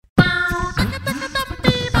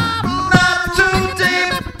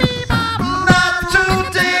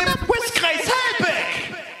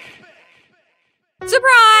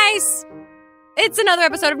It's another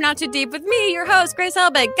episode of Not Too Deep with me, your host, Grace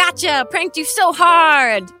Helbig. Gotcha! Pranked you so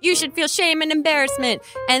hard! You should feel shame and embarrassment.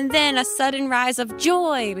 And then a sudden rise of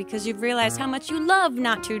joy because you've realized how much you love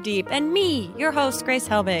Not Too Deep. And me, your host, Grace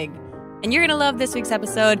Helbig. And you're going to love this week's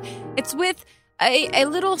episode. It's with a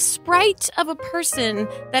little sprite of a person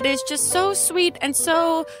that is just so sweet and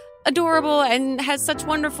so adorable and has such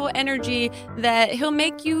wonderful energy that he'll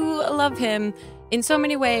make you love him in so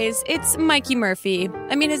many ways. It's Mikey Murphy.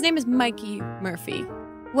 I mean, his name is Mikey Murphy.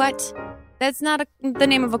 What? That's not the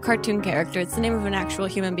name of a cartoon character. It's the name of an actual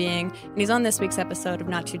human being. And he's on this week's episode of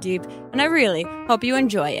Not Too Deep. And I really hope you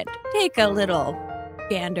enjoy it. Take a little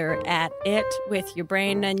gander at it with your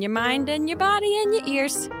brain and your mind and your body and your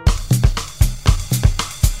ears.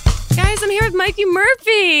 Guys, I'm here with Mikey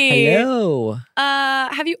Murphy. Hello.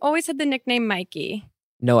 Have you always had the nickname Mikey?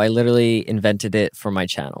 No, I literally invented it for my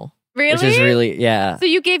channel. Really? Which is really, yeah. So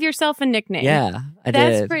you gave yourself a nickname? Yeah, I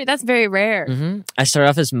did. That's very rare. Mm-hmm. I started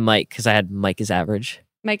off as Mike because I had Mike is average.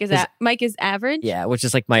 Mike is average? Yeah, which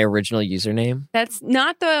is like my original username. That's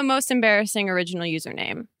not the most embarrassing original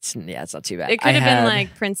username. It's not too bad. It could have been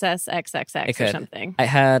like Princess XXX or something. I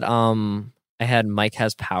had Mike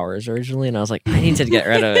Has Powers originally, and I was like, I need to get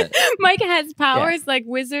rid of it. Mike Has Powers, like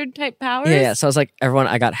wizard type powers? Yeah. So I was like, everyone,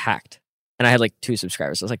 I got hacked. And I had like 2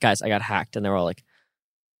 subscribers. So I was like, guys, I got hacked. And they were all like,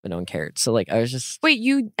 but no one cared. So like, I was just... Wait,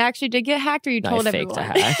 you actually did get hacked, or you told everyone?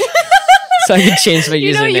 I faked a hack. So I could change my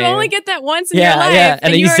username. You only get that once in your life. Yeah,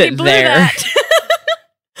 and then you sit blew there. That.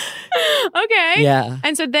 Okay. Yeah.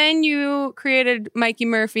 And so then you created Mikey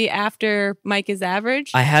Murphy after Mike is Average?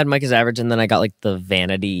 I had Mike is Average, and then I got like the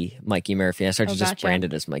vanity Mikey Murphy. I started to just gotcha. brand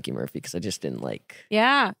it as Mikey Murphy because I just didn't like...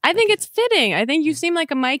 Yeah. I think it's fitting. I think you seem like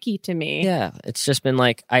a Mikey to me. Yeah. It's just been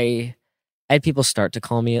like, I had people start to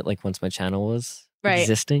call me it like once my channel was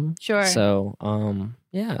existing. Sure. So,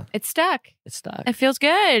 yeah. It's stuck. It's stuck. It feels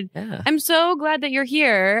good. Yeah. I'm so glad that you're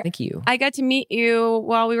here. Thank you. I got to meet you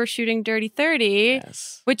while we were shooting Dirty 30,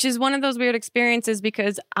 Yes. which is one of those weird experiences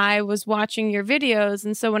because I was watching your videos.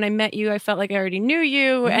 And so when I met you, I felt like I already knew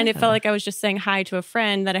you. Yeah. And it felt like I was just saying hi to a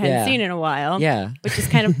friend that I hadn't seen in a while. Yeah. Which is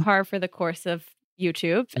kind of par for the course of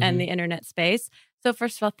YouTube and the internet space. So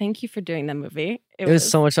first of all, thank you for doing the movie. It was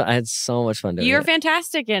so much fun. I had so much fun doing it. You're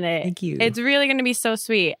fantastic in it. Thank you. It's really going to be so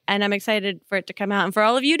sweet. And I'm excited for it to come out and for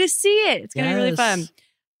all of you to see it. It's going to be really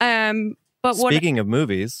fun. But Speaking of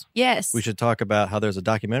movies, yes, we should talk about how there's a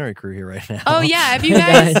documentary crew here right now. Oh yeah, if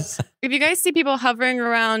you guys see people hovering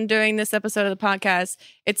around during this episode of the podcast,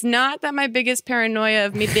 it's not that my biggest paranoia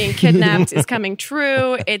of me being kidnapped is coming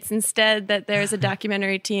true. It's instead that there's a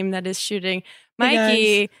documentary team that is shooting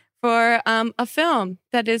Mikey for a film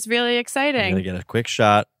that is really exciting. I'm going to get a quick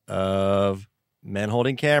shot of men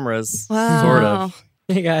holding cameras, Wow. sort of.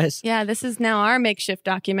 Hey, guys. Yeah, this is now our makeshift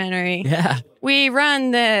documentary. Yeah. We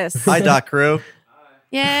run this. Hi, Doc Crew.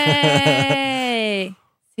 Yay.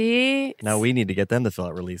 See? Now we need to get them to fill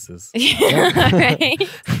out releases. Right.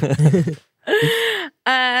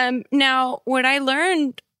 Now, what I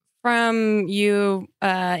learned from you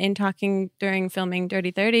in talking during filming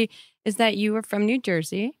Dirty 30 is that you were from New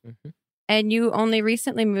Jersey and you only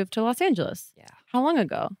recently moved to Los Angeles. Yeah. How long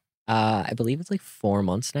ago? I believe it's like 4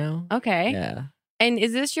 months now. Okay. Yeah. And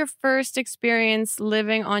is this your first experience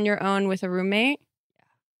living on your own with a roommate?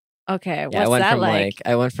 Yeah. Okay. What's that like?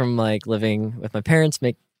 I went from like living with my parents,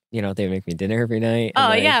 they would make me dinner every night.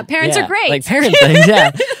 Oh, yeah. Parents are great. Like parent things, yeah.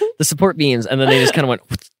 The support beams. And then they just kind of went,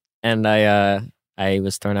 and I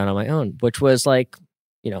was thrown out on my own, which was like,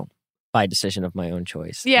 by decision of my own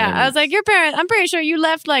choice. Yeah. And I was like, your parents, I'm pretty sure you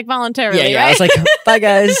left like voluntarily, yeah. right? I was like, bye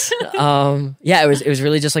guys. It was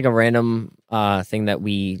really just like a random thing that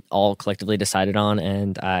we all collectively decided on,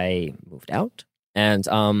 and I moved out. And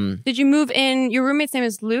did you move in? Your roommate's name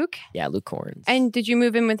is Luke? Yeah, Luke Corns. And did you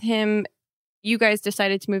move in with him? You guys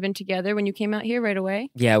decided to move in together when you came out here right away?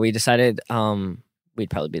 Yeah, we decided we'd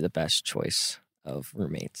probably be the best choice of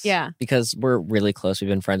roommates. Yeah. Because we're really close. We've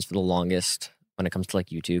been friends for the longest when it comes to like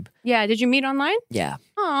YouTube. Yeah. Did you meet online? Yeah.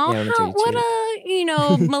 Oh, Yeah, what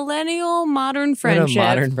a, millennial modern friendship. What a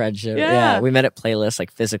modern friendship. Yeah. Yeah. We met at Playlist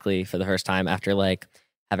like physically for the first time after like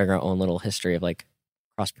having our own little history of like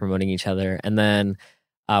cross promoting each other. And then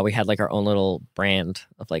we had like our own little brand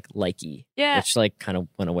of like Likey, which like kind of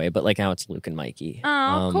went away, but like now it's Luke and Mikey.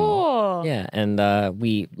 Oh, cool. Yeah, and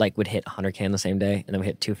we like would hit 100K in the same day, and then we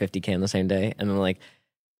hit 250K in the same day, and then like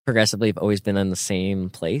progressively have always been in the same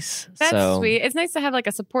place. That's sweet. It's nice to have like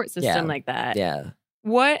a support system like that. Yeah.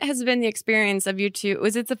 What has been the experience of you two?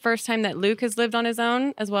 Was it the first time that Luke has lived on his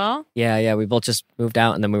own as well? Yeah. We both just moved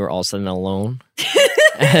out, and then we were all suddenly alone.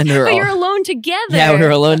 And you're alone together. Yeah, we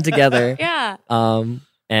were alone together. Yeah.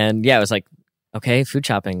 And yeah, it was like okay, food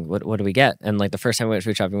shopping. What do we get? And like the first time we went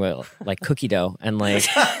food shopping, we went like cookie dough and like.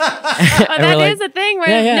 That is a thing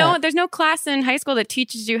where there's no class in high school that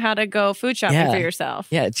teaches you how to go food shopping for yourself.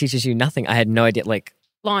 Yeah, it teaches you nothing. I had no idea. Like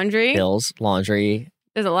laundry, bills, laundry.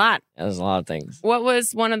 There's a lot. There's a lot of things. What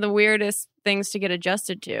was one of the weirdest things to get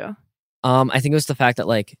adjusted to? I think it was the fact that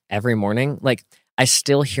like every morning, like I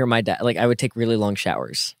still hear my dad. Like I would take really long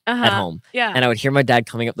showers at home, and I would hear my dad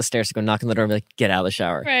coming up the stairs to go knock on the door and be like, "Get out of the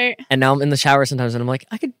shower." Right. And now I'm in the shower sometimes, and I'm like,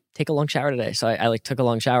 I could take a long shower today. So I like took a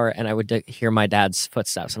long shower, and I would hear my dad's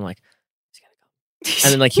footsteps. And I'm like, he's gotta go.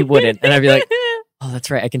 And then like he wouldn't, and I'd be like, oh,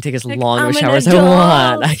 that's right. I can take as long of a shower as I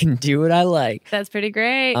want. I can do what I like. That's pretty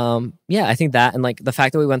great. Yeah, I think that, and like the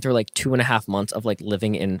fact that we went through like 2.5 months of like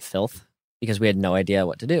living in filth because we had no idea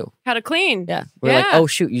what to do. How to clean. Yeah. We're like, oh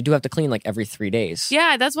shoot, you do have to clean like every 3 days.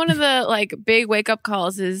 Yeah, that's one of the like big wake up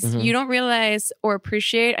calls is you don't realize or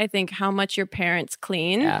appreciate, I think, how much your parents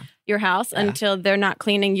clean your house until they're not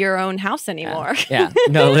cleaning your own house anymore. Yeah.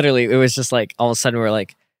 No, literally. It was just like all of a sudden we're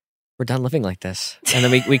like, we're done living like this. And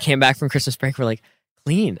then we came back from Christmas break, we're like,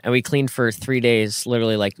 clean. And we cleaned for 3 days,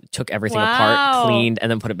 literally like took everything apart, cleaned, and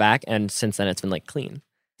then put it back. And since then it's been like clean.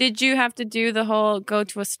 Did you have to do the whole go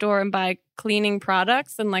to a store and buy cleaning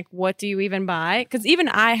products? And like, what do you even buy? Because even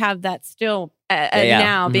I have that still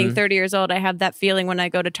now, being 30 years old, I have that feeling when I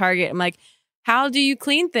go to Target. I'm like, how do you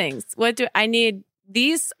clean things? What do I need?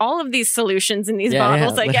 All of these solutions in these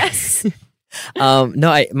bottles, I guess.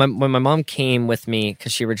 No, when my mom came with me,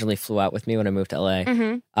 because she originally flew out with me when I moved to LA,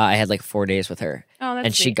 I had like 4 days with her. Oh, that's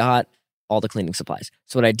and sweet. She got all the cleaning supplies.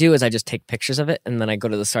 So what I do is I just take pictures of it, and then I go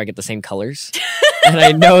to the store, I get the same colors. And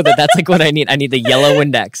I know that that's like what I need. I need the yellow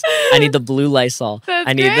Windex. I need the blue Lysol. That's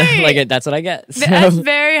I need great. That's what I get. So, that's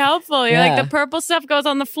very helpful. You're like, the purple stuff goes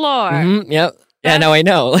on the floor. Yep. Yeah, now I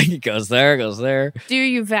know. Like, it goes there, goes there. Do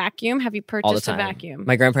you vacuum? Have you purchased all the time. a vacuum?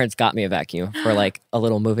 My grandparents got me a vacuum for like a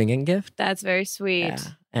little moving in gift. That's very sweet. Yeah.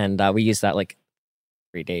 And we use that like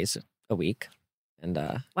 3 days a week. And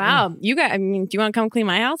wow, you guys, I mean, do you want to come clean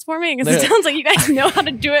my house for me? Because it sounds like you guys know how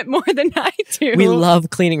to do it more than I do. We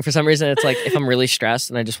love cleaning. For some reason, it's like if I'm really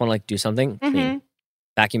stressed and I just want to like do something, clean,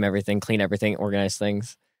 vacuum everything, clean everything, organize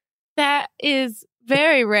things. That is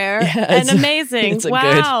very rare and amazing.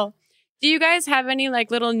 Wow. Do you guys have any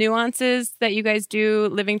like little nuances that you guys do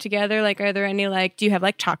living together? Like, are there any like, do you have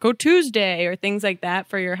like Taco Tuesday or things like that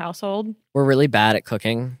for your household? We're really bad at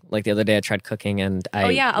cooking. Like the other day I tried cooking and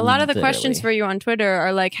a lot of the questions for you on Twitter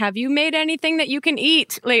are like, have you made anything that you can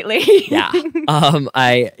eat lately? Yeah.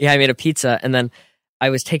 I made a pizza and then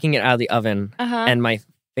I was taking it out of the oven and my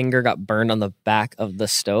finger got burned on the back of the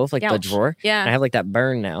stove, like the drawer. Yeah. And I have like that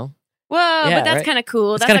burn now. Whoa, but that's kind of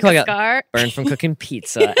cool. That's like a scar. Burned from cooking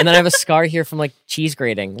pizza. And then I have a scar here from like cheese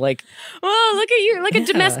grating. Like, whoa, look at you. Like a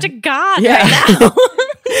domestic god right now.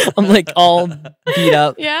 I'm like all beat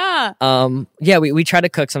up. Yeah. We try to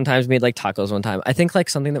cook sometimes. We made like tacos one time. I think like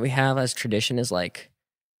something that we have as tradition is like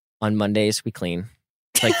on Mondays we clean.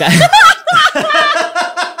 It's like that.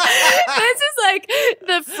 This is like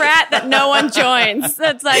the frat that no one joins.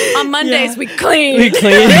 That's like on Mondays we clean. We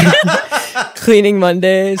clean. Cleaning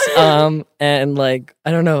Mondays. And like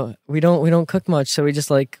I don't know. We don't cook much, so we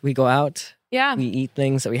just like we go out. Yeah. We eat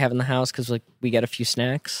things that we have in the house because like we get a few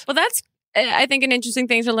snacks. Well, that's I think an interesting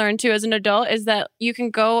thing to learn too as an adult is that you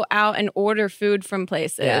can go out and order food from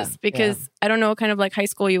places because I don't know what kind of like high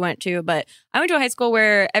school you went to, but I went to a high school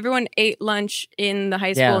where everyone ate lunch in the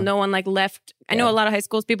high school. Yeah. No one like left. I know a lot of high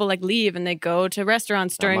schools people like leave and they go to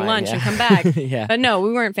restaurants during lunch and come back. But no,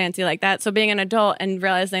 we weren't fancy like that. So being an adult and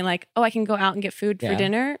realizing like, oh, I can go out and get food for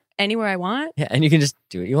dinner anywhere I want. Yeah, and you can just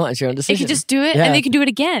do what you want. It's your own decision. You can just do it and then you can do it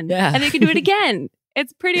again. Yeah. And then you can do it again.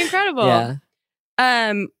 It's pretty incredible. Yeah.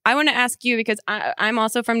 I want to ask you because I'm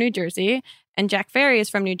also from New Jersey and Jack Ferry is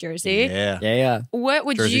from New Jersey. Yeah. What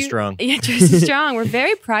would Jersey strong. Yeah, Jersey strong. We're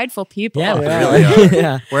very prideful people. Yeah, we really are.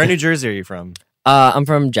 Yeah. Where in New Jersey are you from? I'm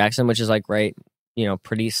from Jackson, which is like right,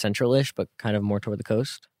 pretty central-ish, but kind of more toward the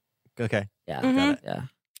coast. Okay. Yeah. Mm-hmm. Got it. Yeah.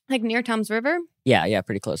 Like near Tom's River? Yeah,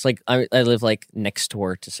 pretty close. Like I live like next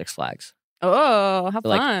door to Six Flags. Oh, how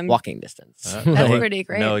like fun. Walking distance. That's pretty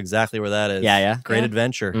great. Know exactly where that is. Yeah. Great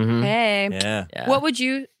adventure. Mm-hmm. Hey. Yeah. What would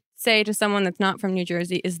you say to someone that's not from New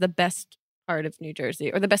Jersey is the best part of New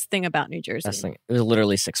Jersey or the best thing about New Jersey? Best thing. It was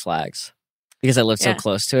literally Six Flags. Because I lived so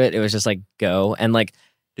close to it. It was just like go. And like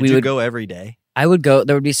Did you go every day? I would go.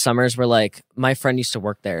 There would be summers where like my friend used to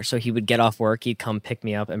work there. So he would get off work. He'd come pick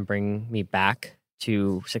me up and bring me back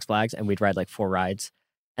to Six Flags. And we'd ride like 4 rides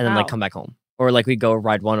and then like come back home. Or like we'd go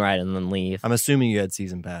ride 1 ride and then leave. I'm assuming you had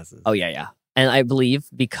season passes. Oh, yeah. And I believe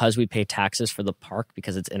because we pay taxes for the park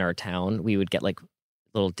because it's in our town, we would get like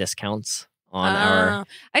little discounts on our.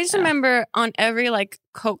 I just remember on every like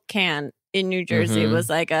Coke can in New Jersey was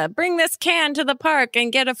like bring this can to the park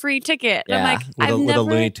and get a free ticket. Yeah. I'm like, with a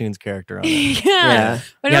Looney Tunes character on it. Yeah.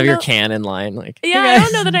 But You have your know- can in line. Like, Yeah, hey I guys.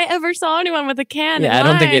 don't know that I ever saw anyone with a can. Yeah, in I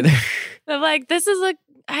don't think line. either. But like, this is like,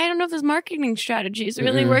 I don't know if this marketing strategy is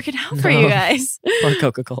really Mm-mm. working out for No. you guys. Or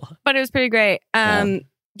Coca-Cola. But it was pretty great.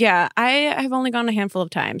 Yeah, I have only gone a handful of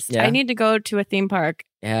times. Yeah. I need to go to a theme park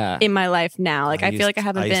Yeah. in my life now. Like, I feel like I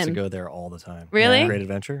haven't I been. used to go there all the time. Really? Great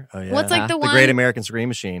Adventure. Oh yeah. What's like the the one? Great American Scream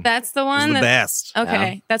Machine? That's the It was one. the that, best.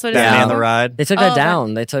 Okay, that's what it's Batman called. the Ride. They took Oh, that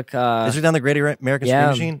down. They took. Is it down the Great American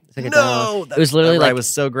yeah, Scream Machine? they took it No, down. It was literally that ride like- was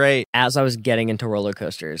so great. as I was getting into roller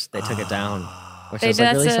coasters, they took it down. Which They was like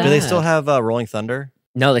did really that to- sad. Do they still have Rolling Thunder?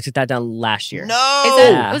 No, they took that down last year. No. Is that,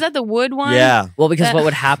 Yeah. was that the wood one? Yeah. Well, because what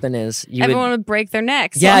would happen is you Everyone would. would break their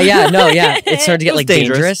necks. Yeah. It started to It get was like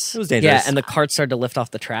dangerous. dangerous. It was dangerous. Yeah, and the carts started to lift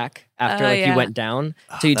off the track after Oh, like yeah. you went down,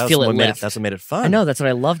 so you'd That was feel it what made lift. That's what made it fun. I know, that's what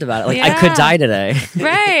I loved about it. Like I could Yeah. die today.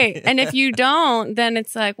 Right. And if you don't, then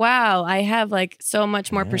it's like, wow, I have like so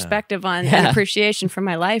much more Yeah. perspective on and Yeah. appreciation for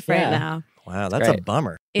my life right Yeah. now. Wow, that's a Great.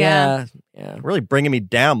 bummer. Yeah. Yeah. Really bringing me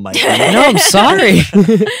down, Mike. No, I'm sorry.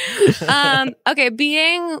 Okay,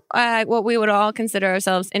 being what we would all consider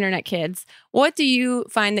ourselves internet kids, what do you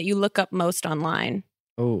find that you look up most online?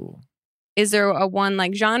 Oh. Is there a one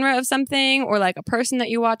like genre of something, or like a person that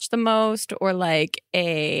you watch the most, or like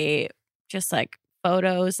a just like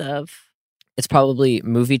photos of? It's probably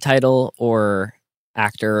movie title or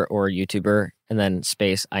actor or YouTuber, and then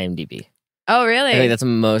space IMDb. Oh, really? I think that's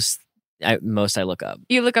most I look up.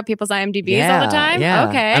 You look up people's IMDb's all the time? Yeah.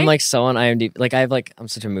 Okay. I'm like so on IMDb. Like I'm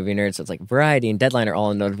such a movie nerd, so it's like Variety and Deadline are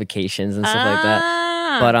all in notifications and stuff like that. Ah.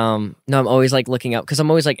 But no, I'm always like looking up because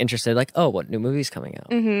I'm always like interested. Like, oh, what new movie's coming out?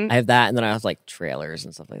 Mhm. I have that, and then I have like trailers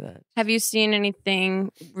and stuff like that. Have you seen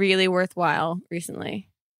anything really worthwhile recently?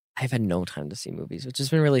 I've had no time to see movies, which has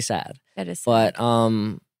been really sad. That is, But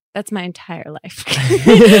that's my entire life.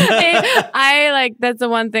 I like that's the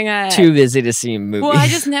one thing I too busy to see movies. Well, I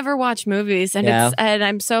just never watch movies, and Yeah. and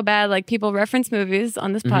I'm so bad. Like people reference movies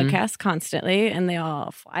on this Mhm. podcast constantly, and they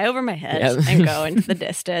all fly over my head Yeah. and go into the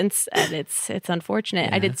distance, and it's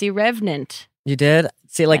unfortunate. I Yeah. did see Revenant. You did?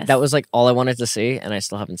 See, like Yes. that was like all I wanted to see, and I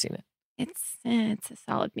still haven't seen it. It's a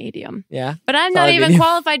solid medium, Yeah. but I'm not Solid even medium.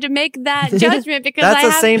 qualified to make that judgment because That's I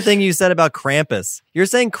the have, same thing you said about Krampus. You're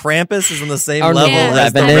saying Krampus is on the same Or level Yeah.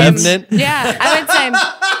 as the Revenant. Revenant? Yeah,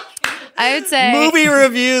 I would say Movie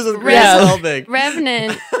reviews with Grace Yeah. Helbig.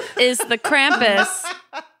 Revenant is the Krampus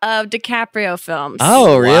of DiCaprio films.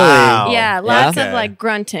 Oh, really? Wow. Yeah, lots Okay. of like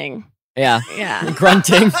grunting. Yeah. Yeah.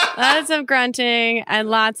 Grunting. Lots of grunting and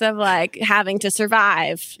lots of like having to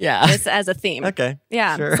survive Yeah. just as a theme. Okay.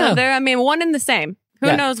 Yeah. Sure. So they're, I mean, one and the same. Who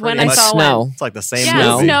Yeah, knows when pretty I much. saw Snow. when? It's like the same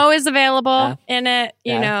Yeah, movie. snow is available Yeah. in it.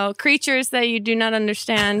 You Yeah. know, creatures that you do not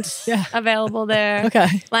understand Yeah. available there. Okay.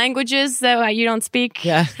 Languages that you don't speak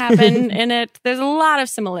Yeah. happen in it. There's a lot of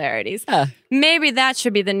similarities. Yeah. Maybe that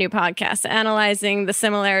should be the new podcast, analyzing the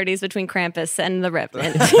similarities between Krampus and the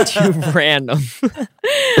Revenant. Too random.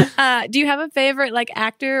 Do you have a favorite like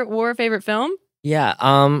actor or favorite film? Yeah.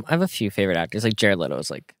 I have a few favorite actors. Like Jared Leto is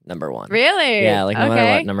like number one. Really? Yeah. Like no matter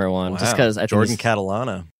Okay. what, number one. Just Wow. because I think Jordan he's-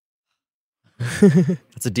 Catalano.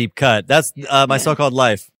 That's a deep cut. That's my so-called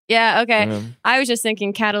life. Yeah, okay. Mhm. I was just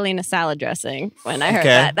thinking Catalina salad dressing when I heard Okay.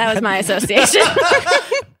 that. That was my association.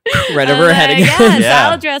 right I over was her head like, again. Yeah, Yeah.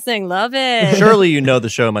 salad dressing. Love it. Surely you know the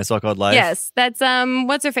show My So-Called Life. Yes, that's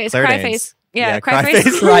what's her face? Claire Cry Danes. face. Yeah, Cry Cry face.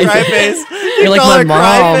 face. Cry Cry face. face. You're like call my her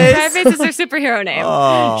mom. Cry Cry face is her superhero name.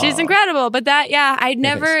 Oh. She's incredible. But that, yeah, I'd Cry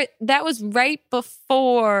never, that was right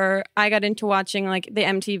before I got into watching like the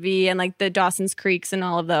MTV and like the Dawson's Creeks and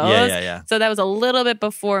all of those. Yeah. So that was a little bit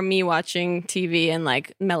before me watching TV and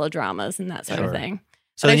like melodramas and that sort of Sure. thing.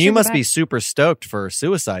 So But I then should you go must back. be super stoked for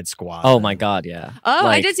Suicide Squad. Oh my god, yeah. Oh, I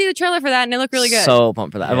Like, did see the trailer for that and it looked really good. So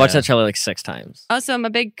pumped for that. I watched Yeah. that trailer like 6 times. Also, I'm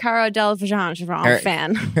a big Cara Delevingne Her-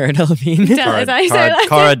 fan. Cara Delevingne. Del- is that how you say it?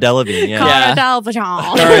 Cara Delevingne. Yeah. Cara Yeah. Delevingne.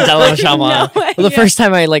 Cara Delevingne. No way. Well, the first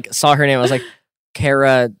time I like saw her name, I was like,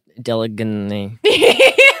 Cara Delevingne.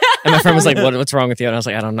 And my friend was like, what's wrong with you? And I was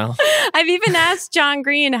like, I don't know. I've even asked John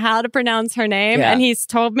Green how to pronounce her name, Yeah. and he's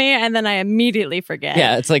told me, and then I immediately forget.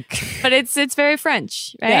 Yeah, it's like, But it's very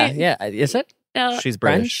French, right? yeah. Is it She's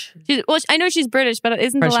British. French? Well, I know she's British, but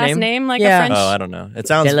isn't French the last name? name like Yeah. a French? Oh, I don't know. It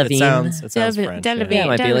sounds Delevingne. French. Delevingne. Yeah, it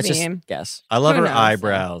might be. Let's Delevingne. just guess. I love Who her knows?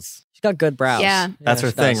 eyebrows. She's got good brows. Yeah. That's her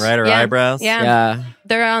she thing, does. right? Her Yeah. eyebrows. Yeah. Yeah.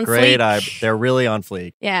 They're on Great Fleek. They're really on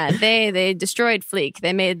fleek. Yeah, they destroyed Fleek.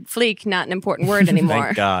 They made Fleek not an important word anymore.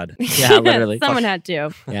 Thank God. Yeah, literally. Someone had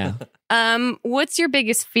to. Yeah. What's your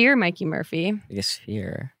biggest fear, Mikey Murphy? Biggest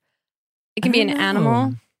fear. It can be I an don't know.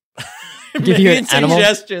 animal. give you an animal.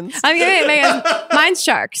 suggestions. I'm gonna mine's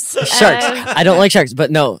sharks. Sharks. I don't like sharks,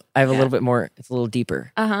 but no, I have a little bit more. It's a little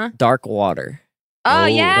deeper. Dark water. Oh,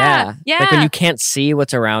 yeah. Like when you can't see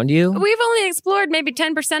what's around you. We've only explored maybe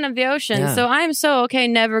 10% of the ocean, so I'm so okay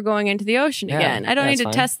never going into the ocean again. I don't need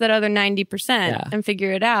to test that other 90% and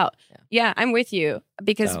figure it out. Yeah, I'm with you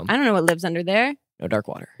because I don't know what lives under there. No dark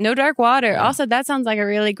water. No dark water. Yeah. Also, that sounds like a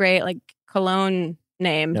really great like cologne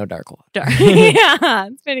name. No dark water. Yeah,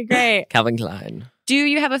 it's pretty great. Calvin Klein. Do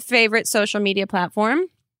you have a favorite social media platform?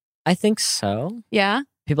 I think so. Yeah.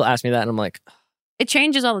 People ask me that, and I'm like, it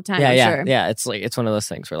changes all the time. Yeah. It's like it's one of those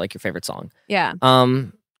things where like your favorite song. Yeah.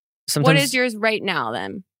 Sometimes. What is yours right now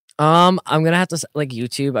then? I'm gonna have to like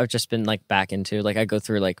YouTube. I've just been like back into like I go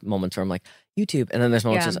through like moments where I'm like YouTube, and then there's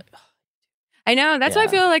moments where it's like. I know. That's why I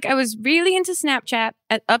feel like I was really into Snapchat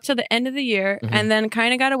up to the end of the year and then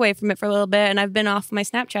kind of got away from it for a little bit. And I've been off my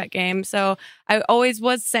Snapchat game. So I always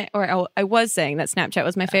was saying, or I was saying that Snapchat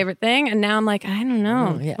was my favorite thing. And now I'm like, I don't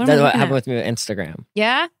know. That's what happened with me with Instagram.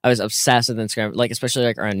 Yeah? I was obsessed with Instagram, like especially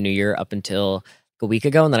like around New Year up until a week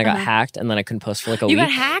ago. And then I got hacked and then I couldn't post for like a week. You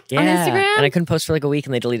got hacked on Instagram? And I couldn't post for like a week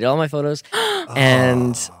and they deleted all my photos.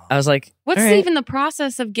 And I was like, what's even the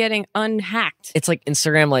process of getting unhacked? It's like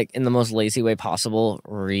Instagram, like in the most lazy way possible,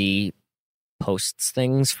 reposts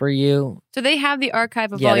things for you. So they have the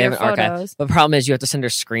archive of all your photos. Archive. But the problem is you have to send her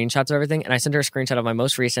screenshots of everything. And I sent her a screenshot of my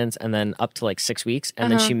most recent and then up to like 6 weeks.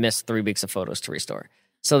 And then she missed 3 weeks of photos to restore.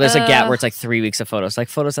 So there's a gap where it's like 3 weeks of photos. Like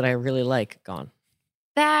photos that I really like, gone.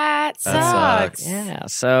 That sucks. Yeah.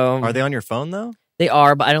 So are they on your phone though? They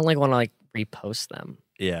are, but I don't like want to like repost them.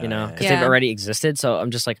 Yeah. You know, because they've already existed. So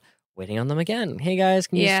I'm just like waiting on them again. Hey guys,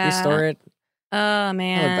 can you restore it? Oh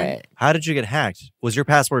man. How did you get hacked? Was your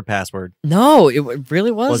password? No, it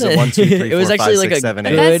really wasn't. Was it 1, 2, 3, 4, it was 5, actually 6, like 7, a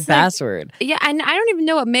 8? good password. Yeah, and I don't even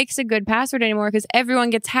know what makes a good password anymore because everyone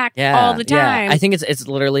gets hacked all the time. Yeah. I think it's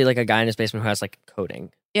literally like a guy in his basement who has like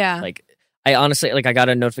coding. Yeah. Like I honestly like I got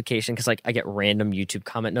a notification because like I get random YouTube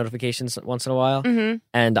comment notifications once in a while,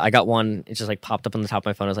 and I got one. It just like popped up on the top of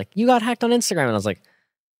my phone. I was like, "You got hacked on Instagram," and I was like,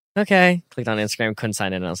 "Okay." Clicked on Instagram, couldn't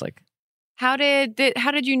sign in, and I was like, How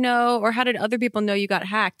did you know, or how did other people know you got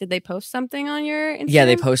hacked? Did they post something on your Instagram? Yeah,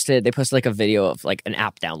 they posted like a video of like an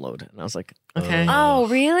app download, and I was like, okay. Oh,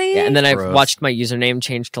 really? Yeah, and then I watched my username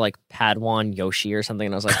change to like Padawan Yoshi or something,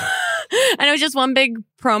 and I was like, and it was just one big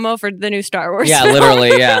promo for the new Star Wars. Yeah, film.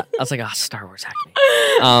 literally. Yeah, I was like, Star Wars hacked me.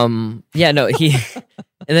 Yeah, no, he.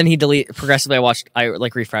 And then he deleted progressively. I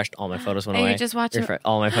like refreshed all my photos went away. You just watched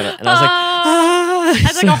all my photos, and I was like,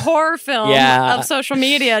 It's like a horror film of social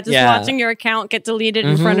media. Just watching your account get deleted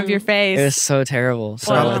in front of your face. It was so terrible.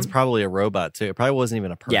 So it's probably a robot too. It probably wasn't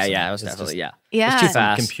even a person. Yeah, it was definitely Yeah, it's too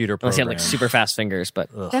fast. Computer Unless program. you have like super fast fingers, but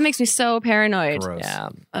that makes me so paranoid. Gross. Yeah.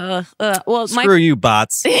 Well, screw you,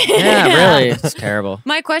 bots. Yeah, really, it's terrible.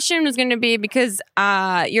 My question was going to be because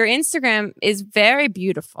your Instagram is very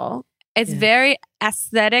beautiful. It's very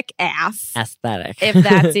aesthetic AF. Aesthetic. If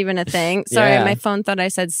that's even a thing. Sorry, my phone thought I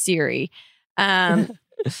said Siri.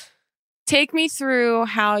 Take me through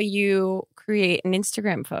how you create an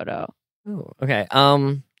Instagram photo. Ooh, okay.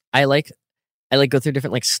 I go through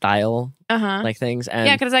different like style like things. And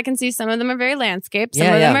yeah, because I can see some of them are very landscape. Some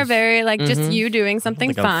of them are very like just you doing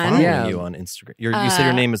something fun. I'm following you on Instagram. You said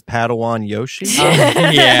your name is Padawan Yoshi?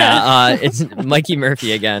 It's Mikey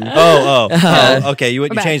Murphy again. Okay. You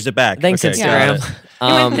changed it back. Thanks, okay, Instagram.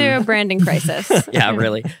 You went through a branding crisis. Yeah,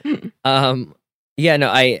 really.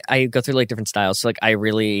 I go through like different styles. So like I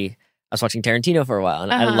was watching Tarantino for a while,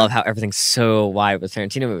 and I love how everything's so wide with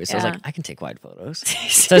Tarantino movies. So I was like, I can take wide photos.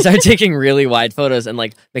 So I started taking really wide photos and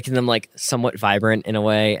like making them like somewhat vibrant in a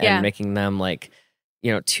way, and making them like,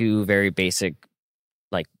 two very basic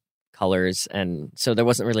like colors. And so there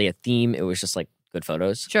wasn't really a theme. It was just like good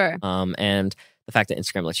photos. Sure. And the fact that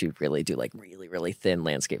Instagram lets you really do like really, really thin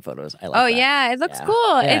landscape photos. I like that. Yeah, it looks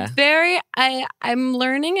cool. Yeah. It's very, I'm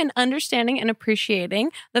learning and understanding and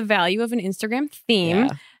appreciating the value of an Instagram theme. Yeah.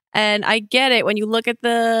 And I get it when you look at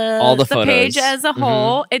the page as a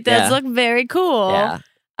whole, it does look very cool. Yeah.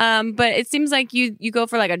 But it seems like you go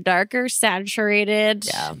for like a darker, saturated,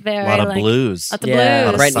 very a lot of blues. Lots of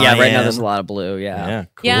blues. Right now there's a lot of blue. Yeah,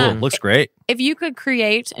 cool. Yeah. Looks great. If you could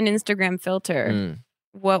create an Instagram filter,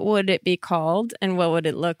 what would it be called and what would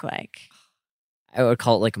it look like? I would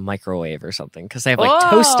call it like microwave or something because they have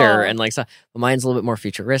like toaster and like stuff. But mine's a little bit more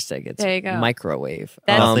futuristic. It's there you go. Microwave.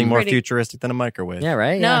 Nothing more futuristic than a microwave. Yeah,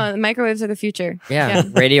 right? No, microwaves are the future. Yeah.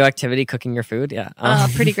 Radioactivity, cooking your food. Yeah.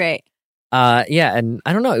 Pretty great. And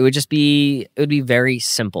I don't know. It would be very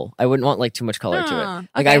simple. I wouldn't want like too much color to it.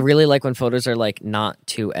 Like I really like when photos are like not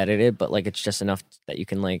too edited, but like it's just enough that you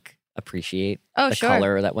can like appreciate Oh, the sure.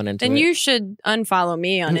 color that went into Then it. you should unfollow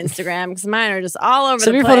me on Instagram because mine are just all over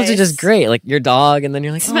Some the of your place. photos are just great, like your dog, and then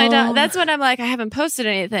you're like, It's my dog. "Oh." That's what I'm like. I haven't posted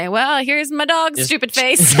anything. Well, here's my dog's Just- stupid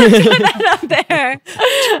face. Put that up there.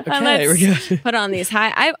 And Okay, we're let's good. put on these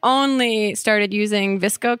high. I've only started using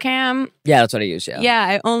ViscoCam. Yeah, that's what I use. Yeah, Yeah,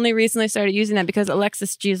 I only recently started using that because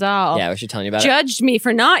Alexis Giselle yeah. I was just telling you about it. judged me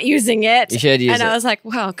for not using it. You should use and it. I was like,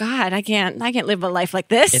 well, God, I can't live a life like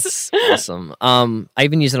this. It's awesome. I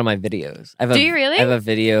even use it on my videos. Do you really? I have a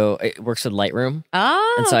video. It works with Lightroom,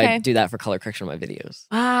 Oh, and so okay. I do that for color correction on my videos.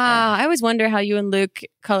 Wow, I always wonder how you and Luke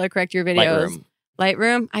color correct your videos. Lightroom.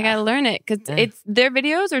 Lightroom, I gotta learn it because Yeah. it's their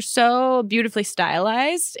videos are so beautifully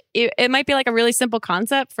stylized. It might be like a really simple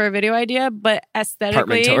concept for a video idea, but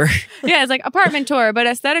aesthetically, Apartment tour. yeah, it's like apartment tour, but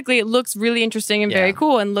aesthetically, it looks really interesting and very Yeah.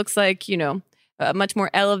 cool, and looks like a much more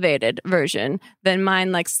elevated version than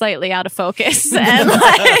mine, like slightly out of focus and like.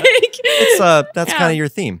 It's that's Yeah. kind of your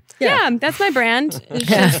theme. Yeah, that's my brand. It's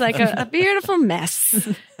just like a beautiful mess.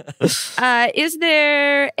 Is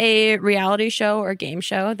there a reality show or game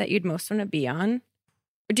show that you'd most want to be on?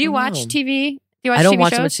 Do you watch No. TV? Do you watch I don't TV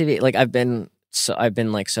watch shows? so much TV. Like I've been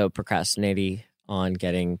so procrastinating on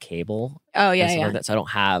getting cable. Oh and yeah, stuff yeah. like that, so I don't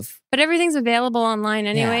have. But everything's available online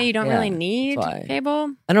anyway. Yeah, You don't yeah, really need that's why.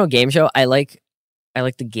 cable. I don't know, game show. I like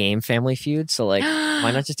the game Family Feud. So like,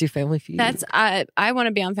 why not just do Family Feud? That's I want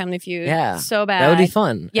to be on Family Feud. Yeah. so bad. that would be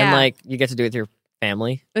fun. Yeah. And like you get to do it with your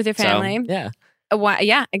family. with your So, family. yeah. Why?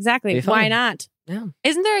 Yeah, exactly. Be Why fun. not? Yeah.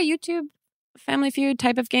 Isn't there a YouTube Family Feud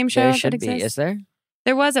type of game show There that should exists? be. Is there?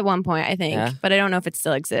 There was at one point, I think, Yeah. but I don't know if it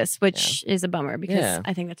still exists, which is a bummer because Yeah.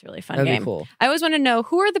 I think that's a really fun That'd game. be cool. I always want to know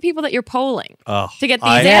who are the people that you're polling Oh, to get these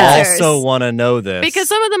I answers. also want to know this Because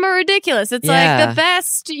some of them are ridiculous. It's like Yeah. the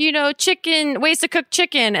best, chicken, ways to cook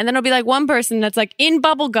chicken. And then it'll be like one person that's like in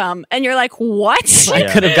bubble gum. And you're like, what? I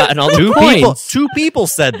Yeah. could have gotten all the two people. points. Two people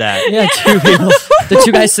said that. Yeah, two people. The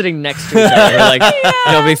two guys sitting next to each other. Are like,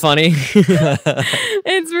 it'll be funny.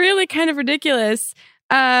 It's really kind of ridiculous.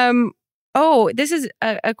 This is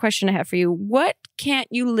a question I have for you. What can't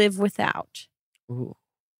you live without? Ooh.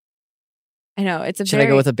 I know it's a Should I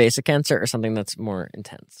go with a basic answer or something that's more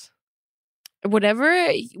intense?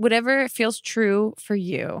 whatever feels true for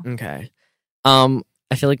you. Okay.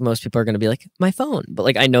 I feel like most people are going to be like, my phone. But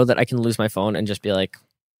like, I know that I can lose my phone and just be like,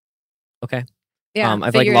 okay. Yeah, I've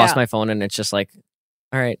like figure it lost out. my phone and it's just like,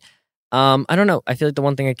 all right. I don't know. I feel like the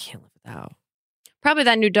one thing I can't live without, Probably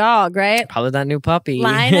that new dog, right? probably that new puppy.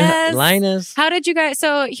 Linus? Linus. How did you guys?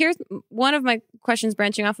 So here's one of my questions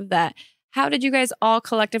branching off of that. How did you guys all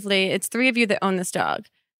collectively? It's three of you that own this dog,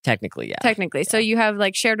 Technically, yeah. technically. So you have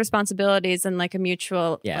like shared responsibilities and like a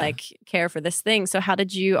mutual Yeah. like care for this thing. So how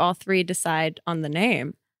did you all three decide on the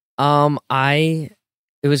name?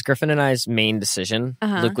 It was Griffin and I's main decision.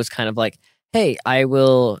 Uh-huh. Luke was kind of like, hey, I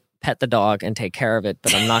will pet the dog and take care of it,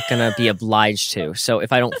 but I'm not going to be obliged to. So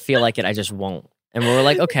if I don't feel like it, I just won't. And we were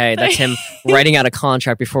like, okay, that's him writing out a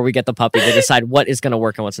contract before we get the puppy to decide what is going to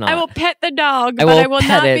work and what's not. I will pet the dog, I but will I will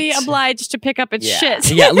pet not be it. obliged to pick up its yeah.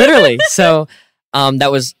 shit. Yeah, literally. So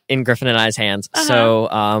that was in Griffin and I's hands. Uh-huh.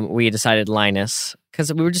 So we decided Linus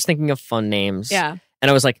because we were just thinking of fun names. Yeah.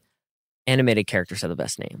 And I was like, animated characters are the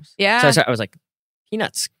best names. Yeah. So I was like,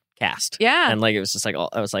 Peanuts cast. Yeah. And like, it was just like,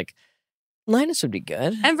 I was like, Linus would be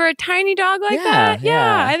good. And for a tiny dog like Yeah, that,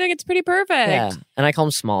 yeah. I think it's pretty perfect. Yeah. And I call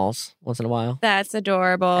him Smalls once in a while. That's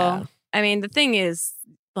adorable. Yeah. I mean, the thing is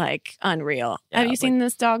like unreal. Yeah, Have you it's seen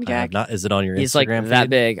this dog, I have Jack? not. Is it on your He's like Instagram that feed?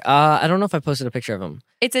 big. I don't know if I posted a picture of him.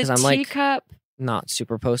 It's a 'Cause I'm like- teacup. Not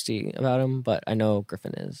super posty about him, but I know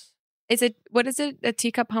Griffin is. What is it? A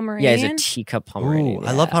teacup Yeah, Pomeranian? he's a teacup Pomeranian. Ooh,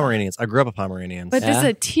 I love Yeah. Pomeranians. I grew up with Pomeranians. But this is Yeah.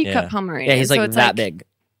 a teacup Yeah. Pomeranian. Yeah, he's so like it's that big.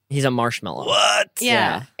 He's a marshmallow. what? Yeah.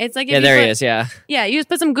 Yeah. It's like if Yeah, you there put, he is. Yeah. Yeah, you just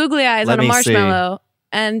put some googly eyes Let on a me see. marshmallow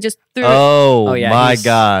and just threw it. Oh, yeah, my he's-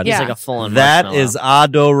 God. He's Yeah. like a full on That marshmallow. is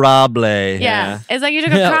adorable. Yeah. yeah. It's like you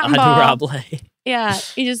took a cotton ball. Adorable. Yeah.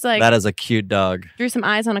 You just like That is a cute dog. drew some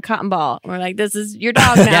eyes on a cotton ball. And we're like, this is your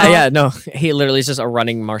dog now. Yeah, no. He literally is just a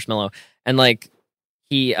running marshmallow. And like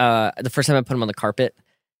he the first time I put him on the carpet,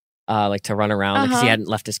 like to run around because he Uh-huh. hadn't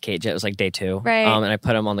left his cage yet. It was like day 2. Right. And I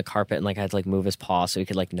put him on the carpet and like I had to like move his paw so he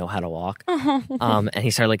could like know how to walk. And he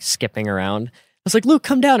started like skipping around. I was like, Luke,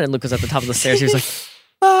 come down. And Luke was at the top of the stairs. He was like,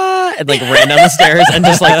 ah, and like ran down the stairs and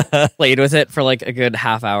just like played with it for like a good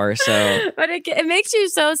half hour. So But it makes you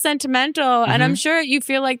so sentimental. And I'm sure you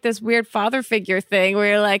feel like this weird father figure thing where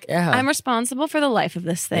you're like, Yeah. I'm responsible for the life of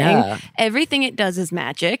this thing. Yeah. Everything it does is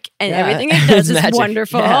magic and Yeah. everything it does It's is magic.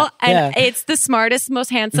 wonderful. Yeah. And Yeah. it's the smartest,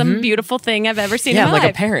 most handsome, beautiful thing I've ever seen yeah, in I'm my like a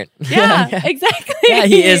life. parent. Yeah, exactly. Yeah,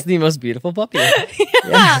 he is the most beautiful puppy.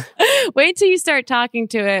 Yeah. Wait till you start talking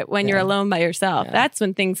to it when you're Yeah. alone by yourself. Yeah. That's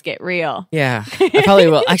when things get real. Yeah, I probably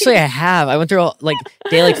will. Actually, I have. I went through like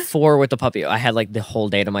day like 4 with the puppy. I had like the whole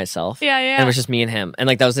day to myself. Yeah, And yeah. it was just me and him. And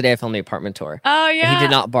like that was the day I filmed the apartment tour. Oh, And yeah. he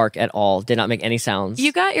did not bark at all. Did not make any sounds.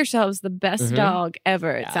 You got yourselves the best Mhm. dog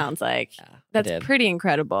ever, it Yeah. sounds like. Yeah, I That's did. pretty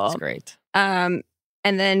incredible. It's great.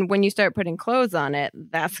 And then when you start putting clothes on it,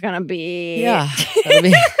 that's going to be... Yeah. That'll be-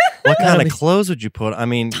 What kind That'll of be- clothes would you put? I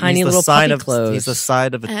mean, Tiny he's the little side puppy of clothes. he's the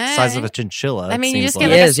size of a chinchilla. I it mean, you seems just get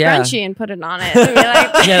He like is, a yeah. scrunchie and put it on it. It'd be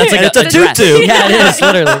like, Yeah, that's like It's a dress. tutu. Yeah, it is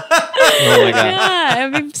literally. Oh my god. Yeah,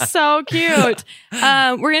 it'd be so cute.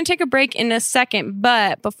 We're going to take a break in a second,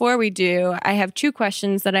 but before we do, I have 2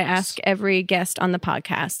 questions that I ask every guest on the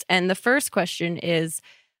podcast. And the first question is,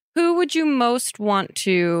 who would you most want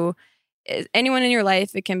to, anyone in your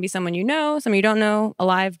life, it can be someone you know, someone you don't know,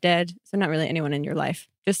 alive, dead, so not really anyone in your life,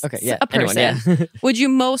 just Okay, yeah. a person. Anyone, yeah. Would you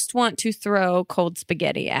most want to throw cold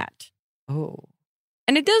spaghetti at? Oh.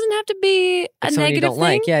 And it doesn't have to be a Someone you negative don't thing.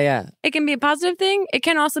 like. Yeah, yeah. It can be a positive thing. It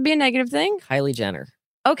can also be a negative thing. Kylie Jenner.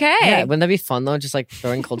 Okay. Yeah, wouldn't that be fun though? Just like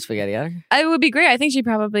throwing cold spaghetti at her. It would be great. I think she'd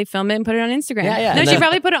probably film it and put it on Instagram. Yeah, yeah. No, And she'd then-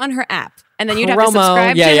 probably put it on her app. And then you'd have to Promo.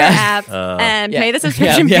 subscribe Yeah, to yeah. her app and Yeah. pay the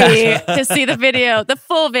subscription Yeah, fee yeah. to see the video, the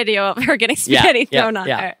full video of her getting spaghetti thrown on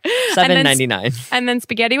her. $7.99. And then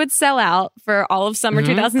spaghetti would sell out for all of summer Mhm.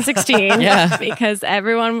 2016 Yeah. because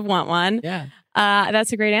everyone would want one. Yeah.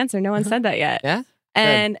 That's a great answer. No one said that yet. Yeah.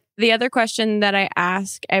 And the other question that I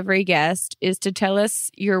ask every guest is to tell us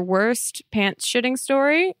your worst pants shitting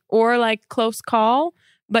story or like close call,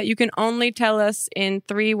 but you can only tell us in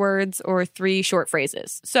 3 words or 3 short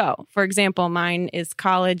phrases. So, for example, mine is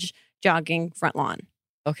college, jogging, front lawn.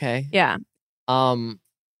 Okay. Yeah.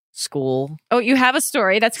 School. Oh, you have a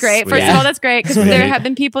story. That's great. First Yeah. of all, that's great because Sweet. there have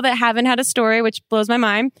been people that haven't had a story, which blows my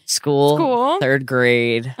mind. School. School. 3rd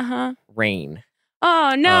grade. Uh-huh. Rain.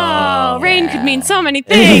 Oh, no. Oh, Rain yeah. could mean so many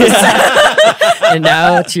things. And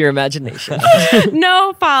now to your imagination.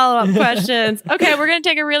 No follow-up questions. Okay, we're going to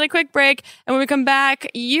take a really quick break. And when we come back,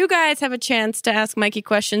 you guys have a chance to ask Mikey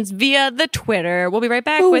questions via the Twitter. We'll be right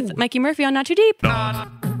back with Mikey Murphy on Not Too Deep.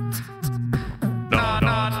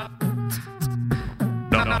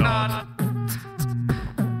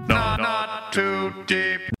 Not too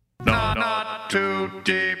deep. Not too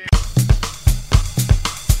deep.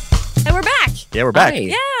 And we're back. Yeah, we're back. Hi.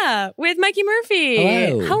 Yeah, with Mikey Murphy.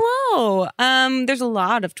 Hello. Hello. There's a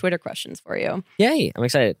lot of Twitter questions for you. Yay. I'm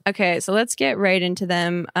excited. Okay, so let's get right into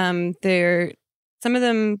them. Some of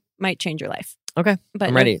them might change your life. Okay. But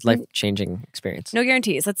I'm ready. Life-changing experience. No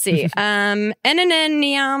guarantees. Let's see.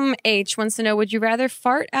 NNNNiam wants to know, would you rather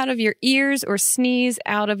fart out of your ears or sneeze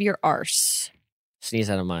out of your arse? Sneeze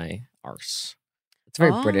out of my arse. It's a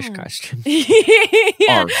very British Oh. question.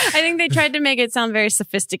 Yeah, Arse. I think they tried to make it sound very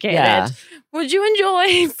sophisticated. Yeah. Would you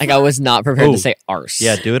enjoy? Like I was not prepared Ooh. to say arse.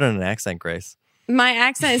 Yeah, do it in an accent, Grace. My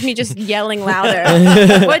accent is me just yelling louder.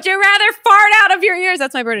 Would you rather fart out of your ears?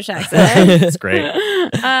 That's my British accent. It's great.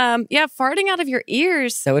 Yeah, farting out of your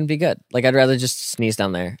ears. That wouldn't be good. Like I'd rather just sneeze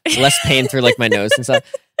down there. Less pain through like my nose and stuff.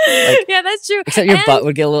 Yeah, that's true. Except your And- butt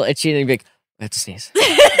would get a little itchy and you'd be like, I have to sneeze.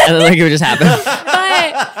 And then like it would just happen.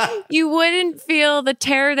 But you wouldn't feel the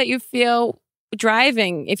terror that you feel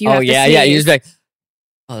driving if you have to yeah. sneeze. You just be like,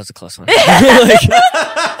 oh, that's a close one. Like,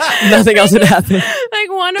 nothing else would happen. Like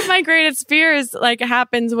one of my greatest fears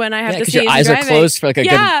happens when I have to Because sneeze your eyes are driving. close for like a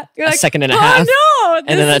Yeah, you're good like, second and a oh half. no!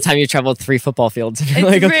 And then that time you traveled 3 football fields. And you're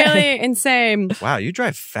It's like, okay. really insane. Wow, you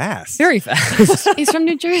drive fast. Very fast. He's from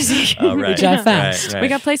New Jersey. Oh, right. We drive fast. Right. We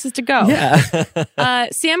got places to go. Yeah.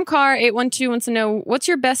 Sam Carr 812 wants to know, what's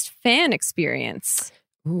your best fan experience?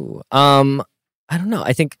 Ooh. I don't know.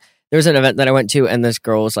 I think there was an event that I went to and this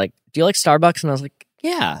girl was like, do you like Starbucks? And I was like,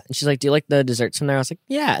 yeah. And she's like, do you like the desserts from there? I was like,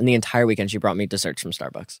 yeah. And the entire weekend she brought me desserts from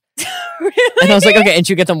Starbucks. Really? And I was like, okay. And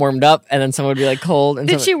she'd get them warmed up and then some would be like cold. And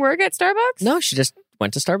Did some- she work at Starbucks? No, she just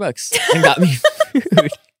went to Starbucks and got me food.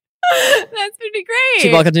 That's pretty great.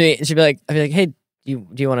 She'd walk up to me and she'd be like, I'd be like, hey, do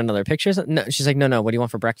you want another picture? or something? No, she's like, no. What do you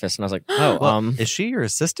want for breakfast? And I was like, Well, is she your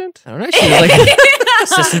assistant? I don't know. She was like,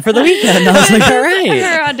 assistant for the weekend. I was like, all right.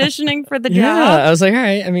 Her auditioning for the job. Yeah, I was like, all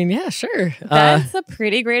right. I mean, yeah, sure. That's a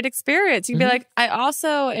pretty great experience. You'd be Mhm. like, I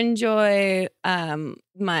also enjoy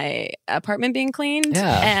my apartment being cleaned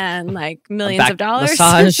Yeah. and like millions back of dollars.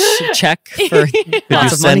 massage check for Could you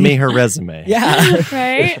lots of send money. me her resume? Yeah.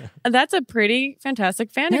 Right? That's a pretty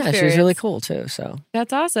fantastic fan Yeah, experience. she was really cool too. So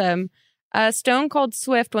That's awesome. Stone Cold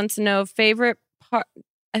Swift wants to know favorite part.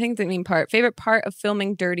 I think they mean favorite part of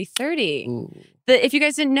filming Dirty 30. ooh. If you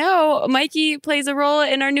guys didn't know, Mikey plays a role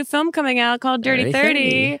in our new film coming out called Dirty Dirty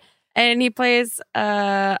 30. 30. And he plays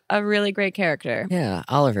a really great character. Yeah,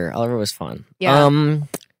 Oliver. Oliver was fun. Yeah.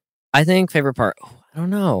 I think favorite part. I don't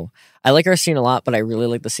know. I like our scene a lot, but I really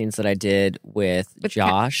like the scenes that I did with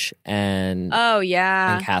Josh and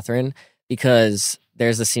and Catherine, because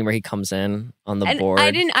there's a scene where he comes in on the board.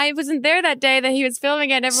 I wasn't there that day that he was filming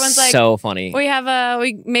it. And everyone's like, so funny.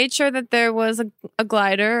 We made sure that there was a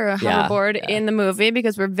glider or a hoverboard in the movie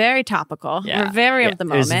because we're very topical. Yeah. We're very of the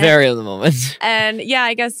moment. It was very of the moment. And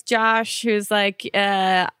I guess Josh, who's like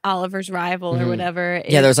Oliver's rival or whatever.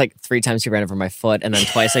 Yeah, there was like 3 times he ran over my foot, and then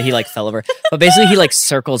twice he like fell over. But basically, he like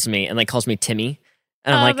circles me and like calls me Timmy.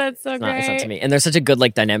 And I'm like, that's so great. It's not Timmy. And there's such a good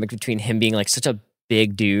like dynamic between him being like such a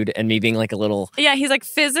big dude and me being like a little. Yeah, he's like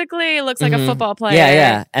physically looks like a football player.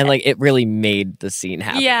 Yeah. And like it really made the scene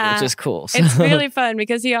happen, which is cool. So. It's really fun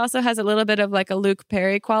because he also has a little bit of like a Luke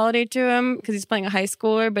Perry quality to him because he's playing a high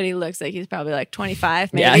schooler, but he looks like he's probably like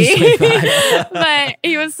 25 maybe. Yeah, he's 25. But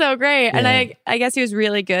he was so great. Yeah. And I guess he was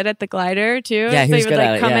really good at the glider too. Yeah, he was so good he would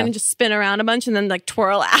at like it, come in and just spin around a bunch and then like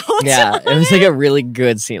twirl out. Yeah, it was like a really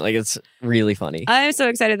good scene. Like it's really funny. I'm so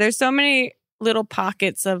excited. There's so many little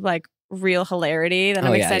pockets of like real hilarity that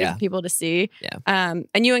I'm excited for people to see. Yeah.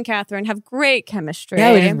 And you and Catherine have great chemistry.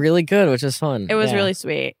 Yeah, we did really good, which was fun. It was really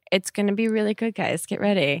sweet. It's going to be really good, guys. Get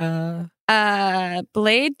ready.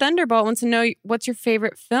 Blade Thunderbolt wants to know what's your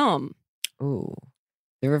favorite film? Ooh.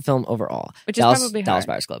 Favorite film overall. Which is probably hard. Dallas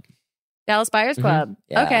Buyers Club. Dallas Buyers Club.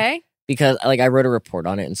 Yeah. Okay. Because like I wrote a report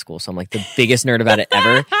on it in school, so I'm like the biggest nerd about it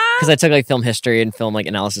ever. Because I took like film history and film like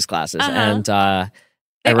analysis classes, and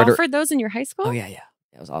they offered those in your high school. Oh yeah,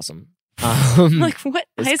 it was awesome. Like what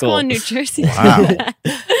high school in New Jersey? Wow.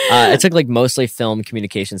 I took like mostly film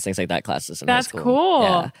communications, things like that classes in high school. That's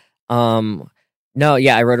cool.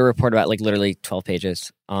 Yeah. I wrote a report about like literally 12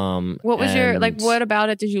 pages. What was your what about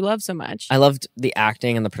it did you love so much? I loved the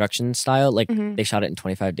acting and the production style. Like they shot it in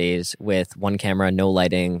 25 days with one camera, no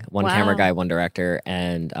lighting, one camera guy, one director,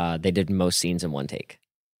 and they did most scenes in one take.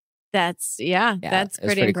 That's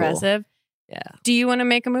pretty impressive. Cool. Yeah. Do you want to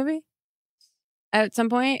make a movie? At some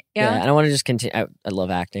point, and I want to just continue. I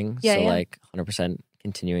love acting, so like 100%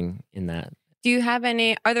 continuing in that. Do you have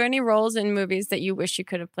are there any roles in movies that you wish you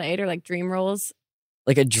could have played or like dream roles?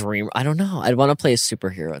 Like a dream? I don't know. I'd want to play a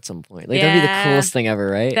superhero at some point. Like that'd be the coolest thing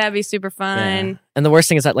ever, right? That'd be super fun. Yeah. And the worst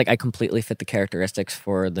thing is that like I completely fit the characteristics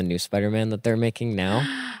for the new Spider-Man that they're making now,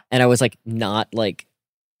 and I was like not like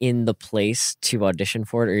in the place to audition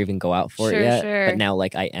for it or even go out for it yet. Sure. But now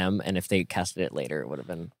like I am, and if they casted it later, it would have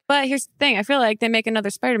been. But here's the thing. I feel like they make another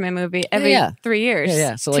Spider-Man movie every 3 years.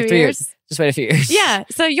 Yeah. So like 3 years. Just wait a few years. Yeah.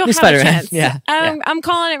 So you'll New have Spider-Man. a chance. Yeah. I'm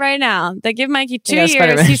calling it right now. They give Mikey 2 years.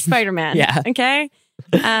 Spider-Man. He's Spider-Man. Yeah. Okay.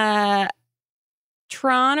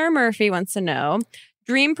 Troner Murphy wants to know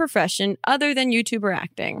dream profession other than YouTuber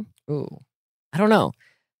acting. Ooh. I don't know.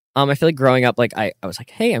 I feel like growing up, like I was like,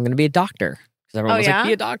 hey, I'm going to be a doctor. Because everyone was like,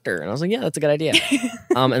 be a doctor. And I was like, yeah, that's a good idea.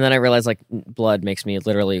 And then I realized like blood makes me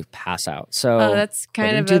literally pass out. So that's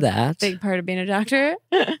kind of a big part of being a doctor.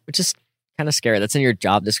 Which is kind of scary. That's in your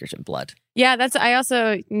job description, blood. Yeah, I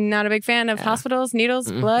also not a big fan of hospitals, needles,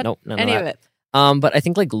 blood, nope, any of it. But I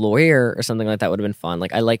think like lawyer or something like that would have been fun.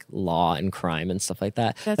 Like I like law and crime and stuff like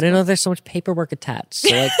that. But I know there's so much paperwork attached.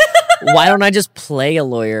 So like, why don't I just play a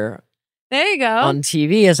lawyer? There you go. On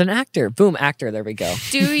TV as an actor. Boom, actor. There we go.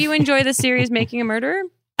 Do you enjoy the series Making a Murderer?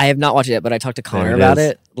 I have not watched it yet, but I talked to Connor about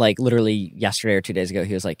it like literally yesterday or 2 days ago.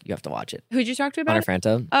 He was like, you have to watch it. Who'd you talk to about Connor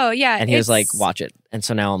Franto. Oh, yeah. And he was like, watch it. And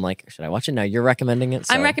so now I'm like, should I watch it? Now you're recommending it.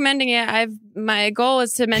 So. I'm recommending it. My goal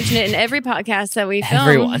is to mention it in every podcast that we film.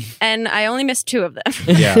 Everyone. And I only missed 2 of them.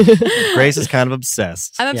 Yeah. Grace is kind of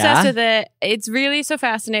obsessed. I'm obsessed with it. It's really so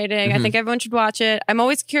fascinating. I think everyone should watch it. I'm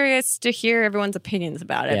always curious to hear everyone's opinions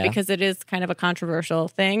about it because it is kind of a controversial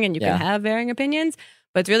thing and you can have varying opinions.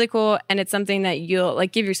 But it's really cool, and it's something that you'll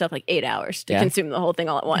like give yourself like 8 hours to consume the whole thing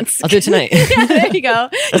all at once. I'll do it tonight. Yeah, there you go.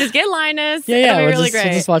 Just get Linus. It'll be really great.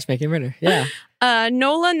 We'll just watch Making a Murder. Yeah.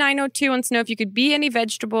 Nola902 wants to know if you could be any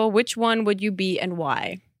vegetable, which one would you be and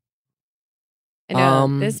why? I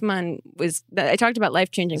know this one was. I talked about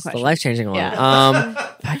life-changing questions. The life-changing one. Yeah.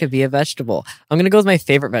 If I could be a vegetable, I'm gonna go with my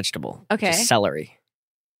favorite vegetable. Okay. Celery.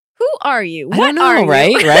 Who are you? I don't know,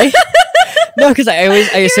 right? No, because I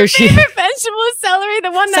associate. Your favorite vegetable is celery,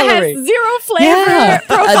 the one that has zero flavor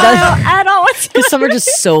profile at all. Because some are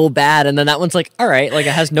just so bad, and then that one's like, all right, like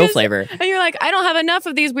it has no flavor. And you're like, I don't have enough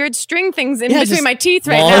of these weird string things in between my teeth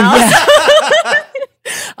right now. Yeah.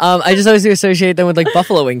 I just always associate them with like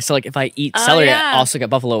buffalo wings. So like if I eat celery, I also get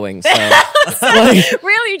buffalo wings. So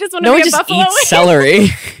really, you just want to be a buffalo wing? Eat celery.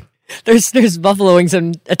 There's buffalo wings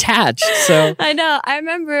attached. So I know. I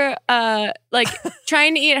remember like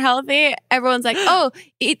trying to eat healthy. Everyone's like, "Oh,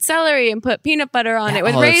 eat celery and put peanut butter on it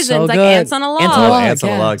with it's raisins, so like good. ants on a log." Ants on a log. Ants on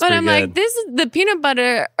a log's But pretty I'm good. like, this is the peanut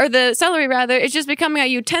butter or the celery rather. It's just becoming a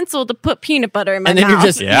utensil to put peanut butter in my and then mouth. you're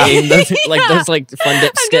just Yeah. eating those, like Yeah. those like fun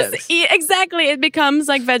dip I'm skips. just exactly. It becomes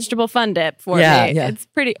like vegetable fun dip for me. Yeah. It's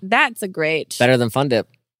pretty. That's a great. Better than fun dip.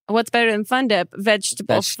 What's better than fun dip?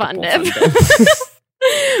 Vegetable fun Vegetable dip. fun dip.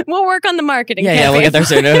 We'll work on the marketing. Yeah, we'll get there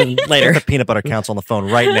campaign. soon later. The peanut butter counts on the phone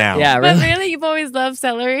right now. Yeah, But really. really, you've always loved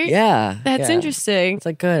celery. Yeah, That's yeah. interesting. It's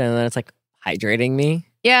like good, and then it's like hydrating me.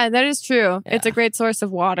 Yeah, that is true. It's a Yeah. great source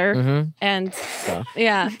of water, Mm-hmm. and So.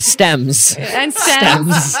 yeah, Stems. and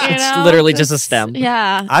stems. Stems. You It's know? literally just a stem.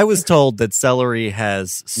 Yeah, I was told that celery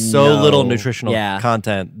has so No. little nutritional Yeah.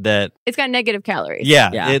 content that it's got negative calories.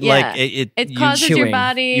 yeah, Yeah. it Yeah. like it It you, causes your chewing.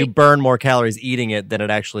 body. you burn more calories eating it than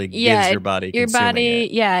it actually Yeah, gives your body. your consuming body,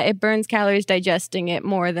 it. yeah, it burns calories digesting it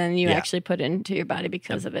more than you Yeah. actually put into your body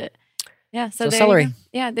because of it. Yeah, so, So there celery. you go.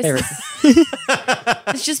 Yeah, this Favorite. is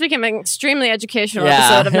it's just became an extremely educational Yeah,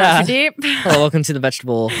 episode of Not yeah. Too Deep. Hello, welcome to the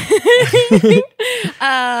vegetable.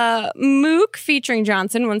 Mook featuring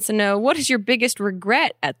Johnson wants to know, what is your biggest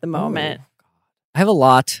regret at the moment? I have a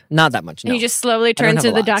lot, not that much. And No. you just slowly don't turn have to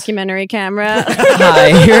a the lot. documentary camera.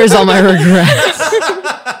 Hi, here's all my regrets.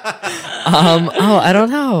 I don't know. I don't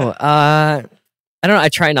know. I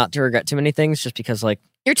try not to regret too many things, just because, like,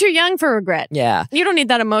 You're too young for regret. yeah, You don't need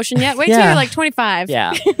that emotion yet. Wait till Yeah. you're like 25.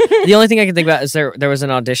 yeah. The only thing I can think about is there was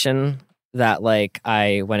an audition that like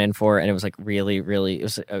I went in for, and it was like really, really, it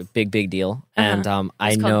was a big deal, and I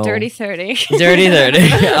It's know called Dirty 30. Dirty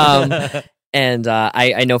 30. And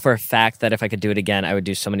I know for a fact that if I could do it again, I would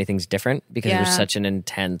do so many things different, because it was Yeah. such an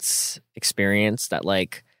intense experience that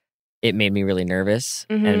like it made me really nervous,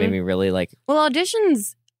 and it Mhm. made me really like Well,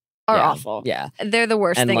 auditions are yeah, awful. Yeah, They're the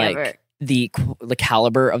worst and thing like ever. the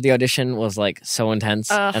caliber of the audition was like so intense,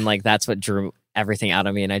 Ugh. and like that's what drew everything out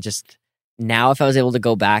of me. And I just now, if I was able to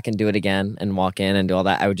go back and do it again and walk in and do all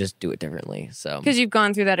that, I would just do it differently. So Because you've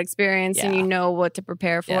gone through that experience and Yeah. you know what to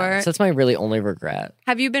prepare for. yeah, so that's my really only regret.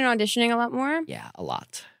 Have you been auditioning a lot more? Yeah, a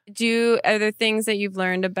lot. Are there things that you've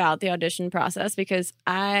learned about the audition process? Because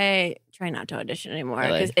I try not to audition anymore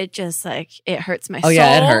Really? because it just like it hurts my Oh soul.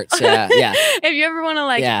 yeah, it hurts. Yeah, yeah. If you ever want to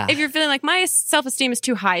like, Yeah. if you're feeling like my self-esteem is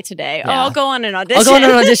too high today, Yeah. I'll go on an audition. I'll go on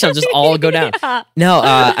an audition. I'll just all go down. Yeah. No,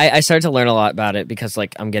 I started to learn a lot about it, because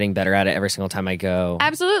like I'm getting better at it every single time I go.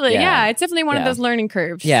 Absolutely. Yeah. Yeah. It's definitely one of Yeah. those learning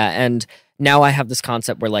curves. Yeah, and now I have this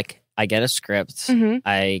concept where like I get a script, Mhm.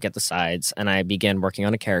 I get the sides, and I begin working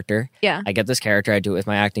on a character. Yeah. I get this character, I do it with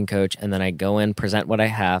my acting coach, and then I go in, present what I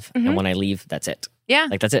have, Mhm. and when I leave, that's it. Yeah.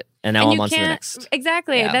 Like that's it. And now And I'm you on to the can't- next.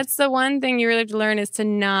 Exactly. Yeah. That's the one thing you really have to learn is to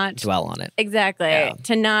not Dwell on it. exactly Yeah.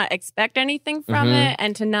 to not expect anything from Mhm. it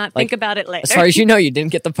and to not Like, think about it later. As far as you know, you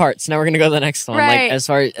didn't get the parts. Now we're gonna go to the next one. Right. Like as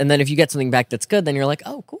far and then if you get something back that's good, then you're like,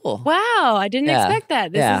 oh, cool. Wow, I didn't Yeah. expect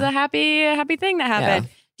that. This Yeah. is a happy thing that happened.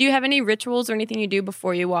 Do you have any rituals or anything you do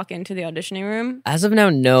before you walk into the auditioning room? As of now,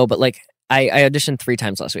 no. But like I auditioned 3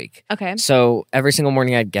 times last week. Okay. So every single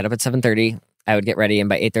morning I'd get up at 7:30. I would get ready, and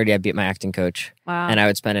by 8:30 I'd be at my acting coach, Wow. and I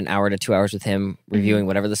would spend an hour to 2 hours with him reviewing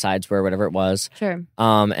whatever the sides were, whatever it was. Sure.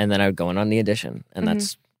 And then I would go in on the audition, and Mhm.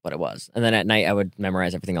 that's what it was. And then at night I would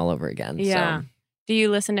memorize everything all over again. Yeah. So, Do you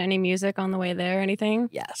listen to any music on the way there or anything?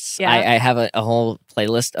 yes. Yeah. I have a whole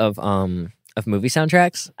playlist of movie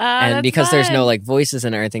soundtracks. And that's because there's no fun. like voices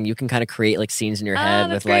and everything, you can kind of create like scenes in your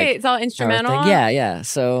head that's with great. like It's all how instrumental. everything- Yeah.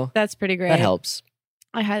 So That's pretty great. that helps.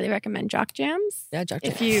 I highly recommend Jock Jams. Yeah, Jock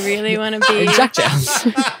If Jams. you really want to be Jock Jams.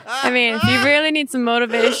 I mean, if you really need some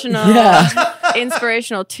motivational, Yeah.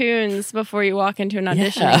 inspirational tunes before you walk into an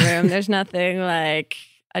auditioning Yeah. room, there's nothing like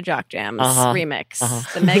a Jock Jams Uh-huh. remix.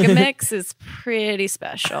 Uh-huh. The Mega Mix is pretty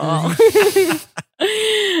special.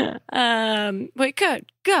 We could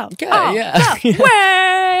go. Okay, Oh, yeah. go.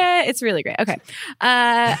 Way. It's really great. Okay.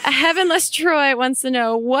 Heavenless Troy wants to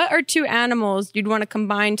know, what are 2 animals you'd want to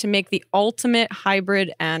combine to make the ultimate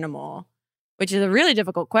hybrid animal? Which is a really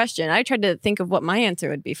difficult question. I tried to think of what my answer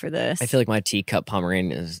would be for this. I feel like my teacup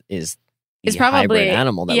Pomeranian is It's the probably- hybrid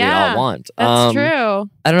animal that we yeah, all want. That's true.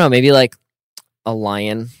 I don't know, maybe like a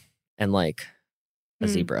lion and like a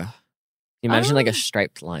Hmm. zebra. Can you imagine like Oh. a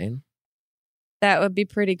striped lion? That would be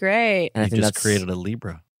pretty great. And I You think just that's created a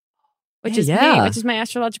Libra. Which Yeah, is me, yeah. which is my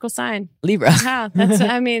astrological sign. Libra. Yeah,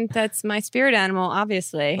 that's my spirit animal,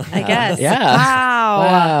 obviously, I guess. Yeah.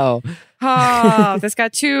 Wow. Wow. Oh, this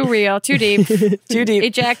got too real, too deep. Too deep.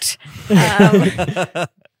 Eject.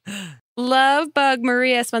 Love Bug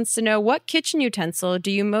Maria wants to know, what kitchen utensil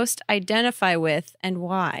do you most identify with and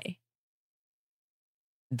why?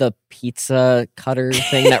 the pizza cutter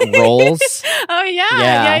thing that rolls. Oh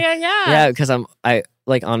yeah. Yeah, because I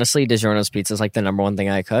like honestly, DiGiorno's pizza is like the number one thing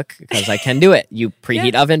I cook because I can do it. You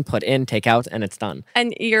preheat oven, put in, take out, and it's done.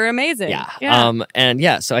 And you're amazing. Yeah. And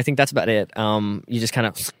yeah, so I think that's about it. You just kind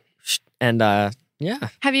of and yeah.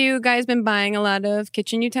 Have you guys been buying a lot of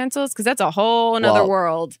kitchen utensils? Because that's a whole another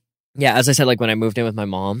world. Yeah, as I said, like when I moved in with my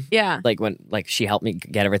mom, like when she helped me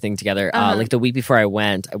get everything together. Like the week before I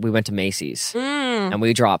went, we went to Macy's and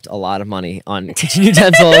we dropped a lot of money on kitchen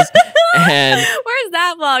utensils. And where's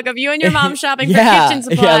that vlog of you and your mom shopping for kitchen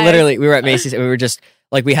supplies? Yeah, literally, we were at Macy's and we were just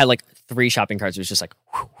like we had like 3 shopping carts. It was just like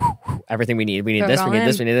everything we need. We need this. We need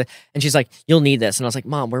this. We need this. And she's like, "You'll need this." And I was like,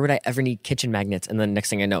 "Mom, where would I ever need kitchen magnets?" And then next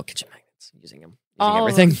thing I know, kitchen magnets, using them.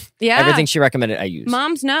 Everything. Yeah. Everything she recommended, I use.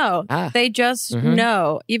 Moms know. They just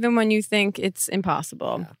know, even when you think it's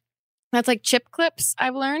impossible. Yeah. That's like chip clips,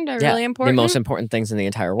 I've learned, are really important. The most important things in the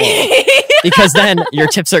entire world. Because then your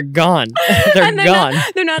chips are gone. They're gone.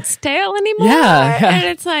 They're not stale anymore. Yeah. And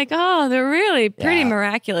it's like, oh, they're really pretty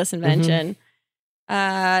miraculous invention.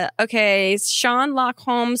 Okay, Sean Locke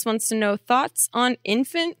Holmes wants to know thoughts on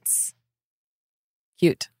infants.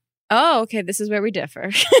 Cute. Oh, okay. This is where we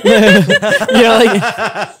differ. Like,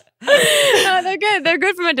 no, they're good. They're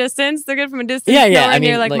good from a distance. They're good from a distance. Yeah. I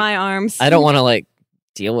mean, like my arms. I don't want to like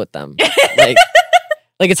deal with them.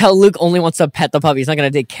 Like it's how Luke only wants to pet the puppy. He's not going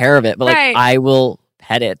to take care of it, but like I will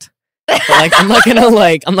pet it. But like I'm not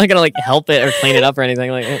gonna help it or clean it up or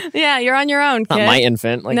anything. Like yeah, you're on your own. Kid. Not my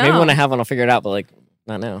infant. Like maybe when I have one, I'll figure it out. But like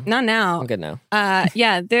not now. Not now. I'm good now.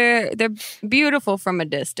 Yeah, they're beautiful from a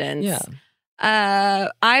distance. Yeah.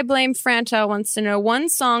 I Blame Franta wants to know one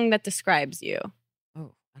song that describes you.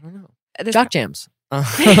 Oh, I don't know. Jock jams.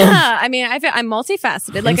 Yeah, I mean, I'm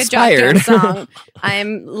multifaceted, like Inspired. a Jock Jam song.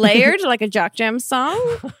 I'm layered, like a Jock Jam song.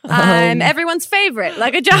 I'm everyone's favorite,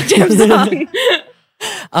 like a Jock Jam song.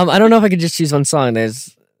 I don't know if I could just choose one song.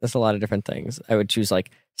 There's a lot of different things. I would choose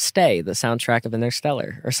like "Stay," the soundtrack of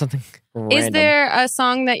Interstellar, or something. Random. Is there a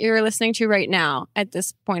song that you're listening to right now at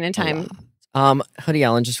this point in time? Hoodie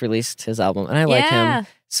Allen just released his album, and I like him.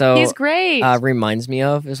 So he's great. Reminds Me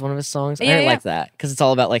Of is one of his songs. I like that because it's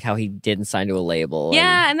all about like how he didn't sign to a label.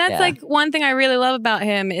 And that's like one thing I really love about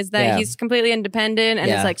him is that he's completely independent and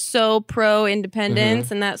is like so pro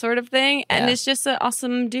independence and that sort of thing. And it's just an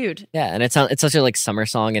awesome dude. Yeah, and it's such a like summer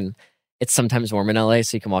song, and it's sometimes warm in LA,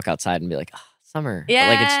 so you can walk outside and be like, oh, summer. Yeah,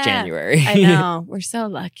 but like it's January. I know. We're so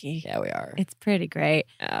lucky. Yeah, we are. It's pretty great.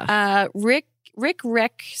 Yeah. Rick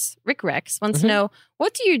Rex wants to know,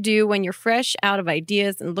 what do you do when you're fresh out of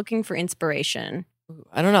ideas and looking for inspiration?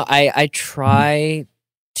 I don't know. I try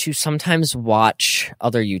to sometimes watch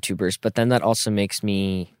other YouTubers, but then that also makes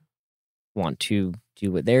me want to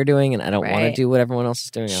do what they're doing, and I don't want to do what everyone else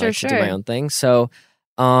is doing. I like to do my own thing. So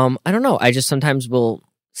I don't know. I just sometimes will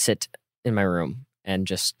sit in my room and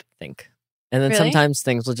just think. And then sometimes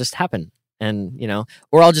things will just happen. And,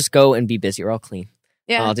 or I'll just go and be busy, or I'll clean.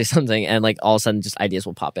 Yeah. I'll do something, and like all of a sudden just ideas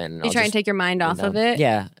will pop in. And you try and take your mind off of it?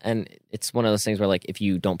 Yeah. And it's one of those things where like if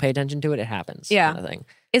you don't pay attention to it, it happens. Yeah. Kind of thing.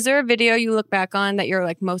 Is there a video you look back on that you're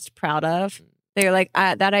like most proud of? That you're like,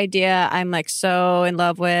 that idea I'm like so in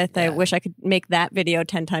love with. Yeah. I wish I could make that video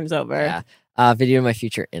 10 times over. Yeah. Video to my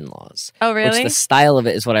future in-laws. Oh, really? Which the style of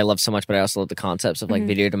it is what I love so much, but I also love the concepts of like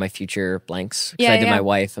video to my future blanks. Because I did my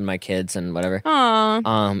wife and my kids and whatever.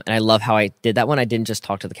 Aww. And I love how I did that one. I didn't just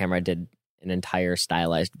talk to the camera. I did an entire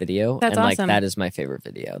stylized video. That's and awesome. Like that is my favorite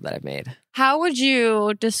video that I've made. How would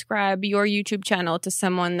you describe your YouTube channel to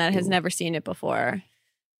someone that has never seen it before?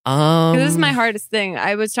 This is my hardest thing.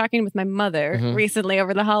 I was talking with my mother recently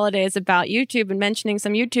over the holidays about YouTube and mentioning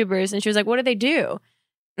some YouTubers, and she was like, what do they do?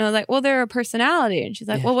 And I was like, well, they're a personality. And she's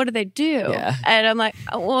like, well, what do they do? Yeah. And I'm like,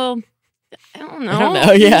 oh, well, I don't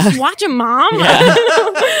know. Yeah. Just watch them, Mom. Yeah.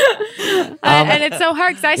 And it's so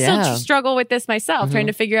hard because I still struggle with this myself, trying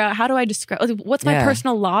to figure out how do I describe, what's my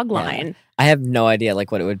personal log line? Yeah. I have no idea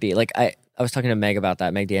like what it would be. Like I was talking to Meg about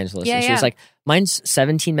that, Meg D'Angelis, and she was like, mine's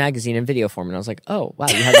 17 magazine in video form. And I was like, oh, wow,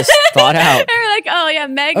 you have this thought out. They were like, oh, yeah,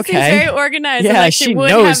 Meg seems very organized. Yeah, like, she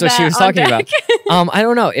knows what she was talking about. I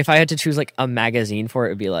don't know. If I had to choose like a magazine for it,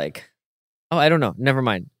 it would be like, oh, I don't know. Never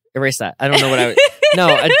mind. Erase that. I don't know what I would. No,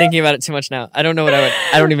 I'm thinking about it too much now. I don't know what I would.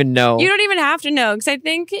 I don't even know. You don't even have to know because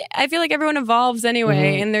I feel like everyone evolves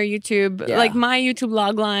anyway in their YouTube. Yeah. Like my YouTube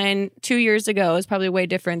log line 2 years ago is probably way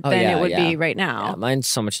different than it would be right now. Yeah, mine's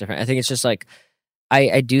so much different. I think it's just like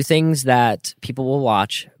I do things that people will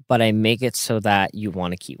watch, but I make it so that you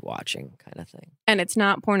want to keep watching, kind of thing. And it's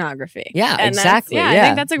not pornography. Yeah, and exactly. I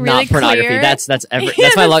think that's a really not pornography. clear...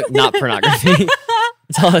 That's my log. Not pornography.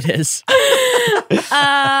 That's all it is.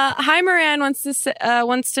 Hi, Moran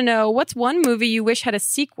wants to know, what's one movie you wish had a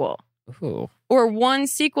sequel? Ooh. Or one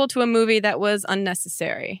sequel to a movie that was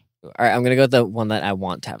unnecessary? All right, I'm gonna go with the one that I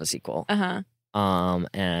want to have a sequel. Uh-huh.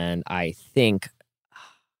 And I think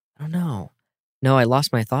I don't know. No, I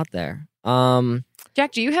lost my thought there.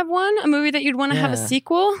 Jack, do you have one? A movie that you'd want to have a Yeah.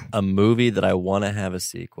 sequel? A movie that I want to have a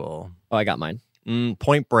sequel. Oh, I got mine.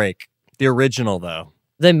 Point Break. The original, though.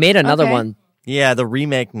 They made another Okay. one. Yeah, the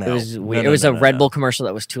remake. No, It was No, weird. no, It was no, a no, Red no. Bull commercial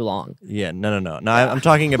that was too long. Yeah, no. I'm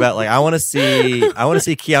talking about like I want to see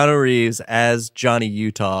Keanu Reeves as Johnny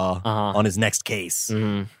Utah on his next case.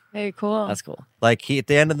 Mm-hmm. Very cool. That's cool. Like at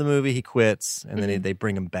the end of the movie, he quits, and then they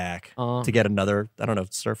bring him back to get another, I don't know,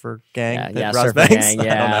 surfer gang. Yeah, that yeah, robs surfer banks? gang, I don't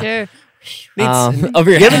yeah. know. Sure.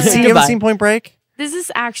 Over your You head. haven't Goodbye. seen Point Break? Does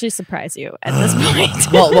this actually surprise you at this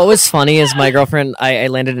point? Well, what was funny is my girlfriend, I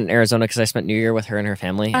landed in Arizona because I spent New Year with her and her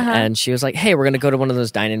family. Uh-huh. And she was like, hey, we're going to go to one of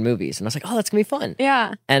those dine-in movies. And I was like, oh, that's going to be fun.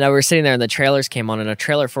 Yeah. And we were sitting there and the trailers came on and a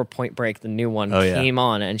trailer for Point Break, the new one, Oh, yeah. came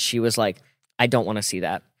on. And she was like, I don't want to see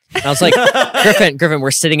that. And I was like, Griffin,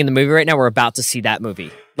 we're sitting in the movie right now. We're about to see that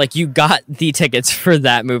movie. Like, you got the tickets for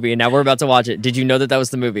that movie and now we're about to watch it. Did you know that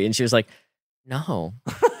was the movie? And she was like, no.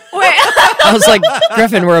 Wait. I was like,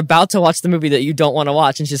 Griffin, we're about to watch the movie that you don't want to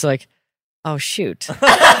watch. And she's like, oh, shoot.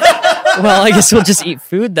 Well, I guess we'll just eat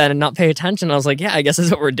food then and not pay attention. I was like, yeah, I guess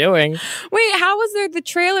that's what we're doing. Wait, how was there the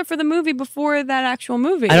trailer for the movie before that actual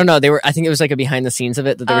movie? I don't know. I think it was like a behind the scenes of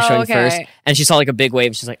it that they were Oh, showing okay. first. And she saw like a big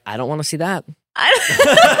wave. She's like, I don't want to see that.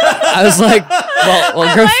 I was like, well,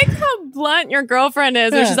 I Griffin. like how blunt your girlfriend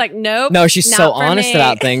is. Where Yeah. she's like, nope. No, she's not so for honest me.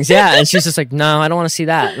 about things. Yeah. And she's just like, no, I don't want to see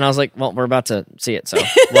that. And I was like, well, we're about to see it. So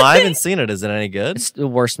Well, I haven't seen it. Is it any good? it's the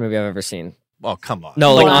worst movie I've ever seen. Oh, come on.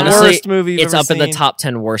 No, like Wow. honestly, Worst movie you've it's ever up in the seen? top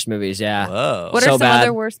 10 worst movies. Yeah. Whoa. What are So some bad.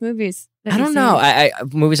 other worst movies? that I you've don't know. seen? I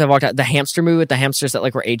movies I've walked out. The hamster movie with the hamsters that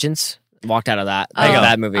like were agents. Walked out of that. Oh. Like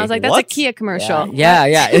that movie. I was like, that's What? a Kia commercial.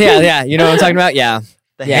 yeah. You know what I'm talking about? Yeah.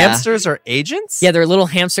 The Yeah. hamsters are agents? Yeah, they're little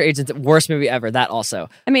hamster agents. Worst movie ever. That also.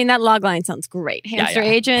 I mean, that log line sounds great. Hamster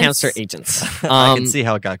Yeah. agents. Hamster agents. I can see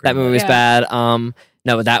how it got that greenlit. movie was Yeah. bad.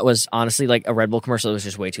 No, but that was honestly like a Red Bull commercial that was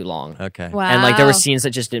just way too long. Okay. Wow. And like there were scenes that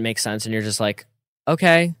just didn't make sense, and you're just like,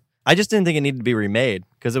 okay. I just didn't think it needed to be remade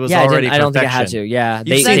because it was Yeah, already I don't think it had perfection. to. Yeah,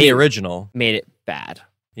 You've seen they the original. made it bad.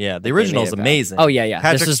 Yeah, the They original made is it bad. amazing. Oh yeah.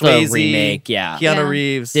 Patrick This is Swayze, the remake. Yeah, Keanu Yeah.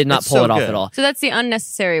 Reeves did not It's pull so it off good. at all. So that's the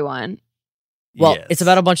unnecessary one. Well, Yes. it's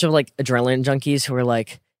about a bunch of like adrenaline junkies who are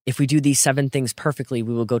like, if we do these 7 things perfectly,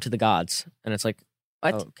 we will go to the gods. And it's like,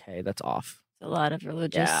 What? okay, that's off. A lot of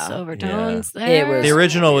religious Yeah. overtones It there. was- The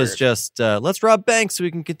original was weird. just let's rob banks so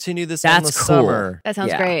we can continue this That's endless cool. summer. That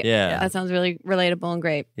sounds Yeah. great. Yeah. That sounds really relatable and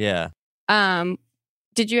great. Yeah.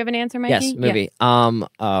 Did you have an answer, Mikey? Yes, movie.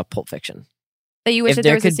 Pulp Fiction. That you wish If that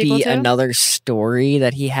there there was a could sequel be to? another story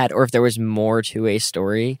that he had, or if there was more to a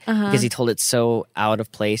story, Uh-huh. because he told it so out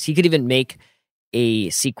of place. He could even make a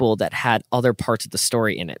sequel that had other parts of the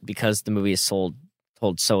story in it because the movie is told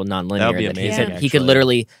so nonlinear. That would be that amazing, He could actually.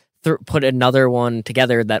 literally put another one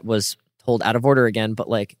together that was told out of order again, but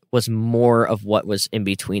like was more of what was in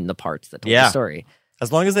between the parts that told Yeah. the story.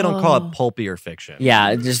 As long as they don't call Oh. it pulpier fiction.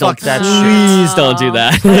 Yeah, just Fuck don't. that Please don't do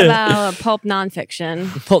that. What about pulp nonfiction?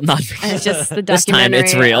 Pulp not. And it's just the This time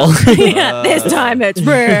documentary. it's real. Yeah, this time it's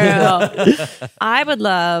real. I would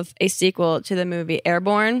love a sequel to the movie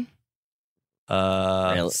Airborne.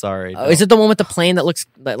 Really? Sorry. Oh, is it the one with the plane that looks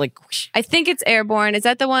like? Whoosh? I think it's Airborne. Is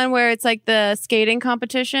that the one where it's like the skating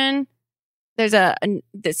competition? There's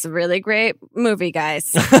this is a really great movie,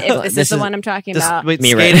 guys. If this is the one I'm talking about. Wait,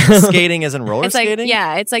 Me, skating, right? skating as in roller It's like skating?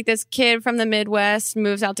 it's like this kid from the Midwest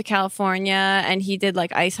moves out to California and he did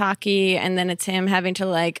like ice hockey, and then it's him having to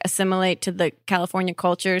like assimilate to the California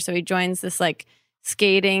culture. So he joins this like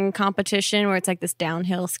skating competition where it's like this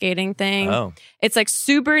downhill skating thing. Oh. It's like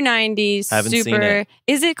super 90s. Haven't seen super. it.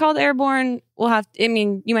 Is it called Airborne? We'll have. I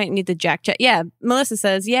mean, you might need the Jack check. Yeah, Melissa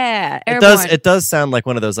says, yeah, It Airborne. does sound like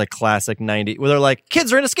one of those like classic 90s where they're like,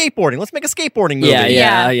 kids are into skateboarding. Let's make a skateboarding movie.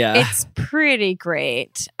 Yeah. It's pretty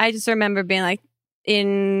great. I just remember being like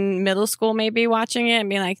in middle school, maybe watching it and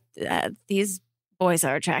being like, these boys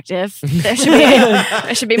are attractive. There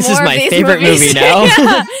should be This more is of my these favorite movies. movie now.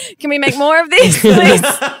 Yeah. Can we make more of these, please?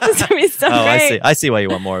 This would be so Oh, great. I see why you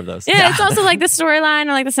want more of those. Yeah, it's also like the storyline and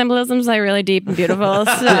like the symbolism is like really deep and beautiful.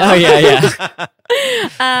 So. Oh yeah.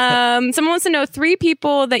 Someone wants to know 3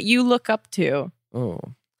 people that you look up to. Oh.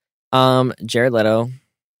 Jared Leto.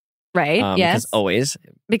 Right? Yes. Because always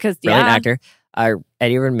Because brilliant yeah. actor.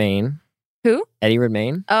 Eddie Redmayne. Who? Eddie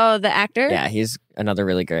Redmayne. Oh, the actor. Yeah, he's another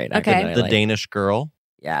really great actor. Okay. that I The like. Danish girl.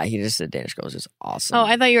 Yeah, he just said Danish Girl is just awesome. Oh,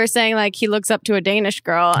 I thought you were saying like he looks up to a Danish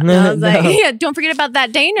girl. And I was like, yeah, don't forget about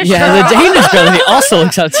that Danish girl. Yeah, the Danish girl that he also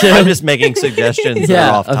looks up to. I'm just making suggestions that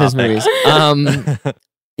are off of topic. his movies.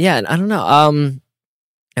 Yeah, I don't know.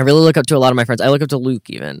 I really look up to a lot of my friends. I look up to Luke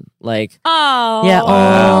even. Like, oh, yeah,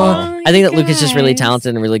 wow. I think that Luke is just really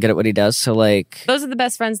talented and really good at what he does. So like, those are the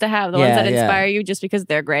best friends to have. The ones that inspire you just because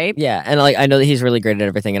they're great. Yeah, and like I know that he's really great at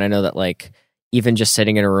everything, and I know that like even just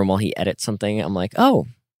sitting in a room while he edits something, I'm like, oh,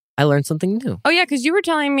 I learned something new. Oh yeah, because you were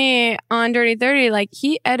telling me on Dirty 30, like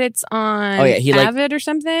he edits on Avid or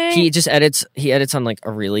something. He just edits. He edits on like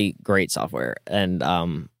a really great software, and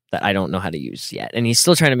that I don't know how to use yet. And he's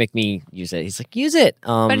still trying to make me use it. He's like, use it.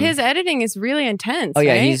 But his editing is really intense. Oh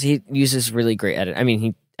yeah, right? he uses really great edit. I mean,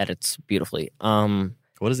 he edits beautifully.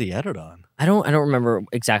 What does he edit on? I don't remember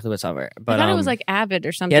exactly what software, but I thought it was like Avid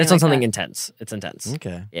or something. Yeah, it's on like something that. intense. It's intense.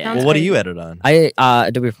 Okay. Yeah. Well, what do you edit on?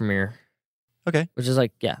 Adobe Premiere. Okay. Which is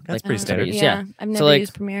like, yeah, that's like pretty standard. Yeah, I've never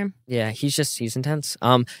used Premiere. Yeah, he's intense.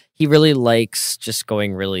 He really likes just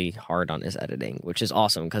going really hard on his editing, which is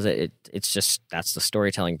awesome because it's just that's the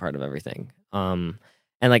storytelling part of everything. And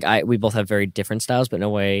like we both have very different styles, but in a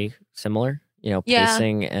way similar. You know,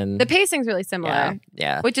 pacing and the pacing's really similar.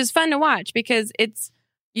 Yeah, which is fun to watch because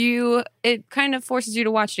it kind of forces you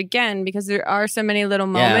to watch it again because there are so many little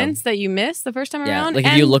moments that you missed the first time around. Like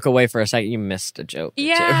if you look away for a second, you missed a joke.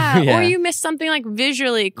 Yeah, or you missed something like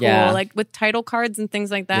visually cool, like with title cards and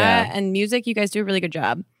things like that, and music. You guys do a really good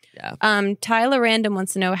job. Yeah. Tyler Random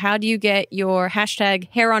wants to know, how do you get your hashtag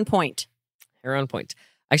hair on point? Hair on point.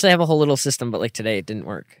 Actually, I have a whole little system, but like today it didn't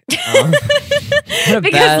work.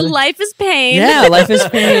 Because life is pain. Yeah, life is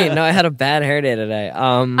pain. No, I had a bad hair day today.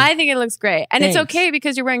 I think it looks great. And Thanks. it's okay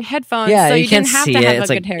because you're wearing headphones, yeah, so you didn't have to have it's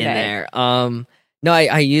a like good hair in day. there. No,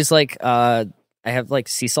 I use like I have like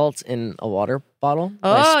sea salt in a water bottle.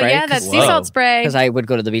 Oh, yeah, that sea salt spray. Because I would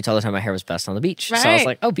go to the beach all the time. My hair was best on the beach. Right. So I was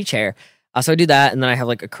like, oh, beach hair. So I do that, and then I have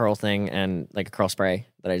like a curl thing and like a curl spray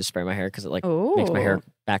that I just spray my hair because it like makes my hair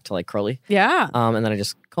back to like curly. Yeah. And then I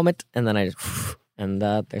just comb it, and then I just and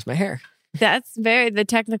there's my hair. That's very the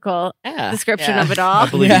technical description of it all. I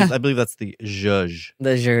believe that's the zhuzh.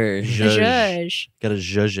 The zhuzh. Zhuzh. Gotta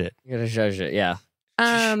zhuzh it. You gotta zhuzh it, yeah.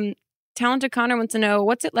 Talented Connor wants to know,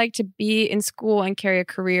 what's it like to be in school and carry a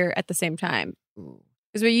career at the same time?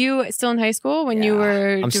 Because were you still in high school when you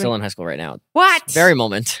were? I'm still in high school right now. What? Very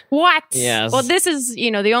moment. What? Yes. Well, this is,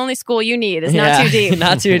 the only school you need. It's not too deep.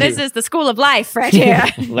 Not too deep. This is the school of life right here.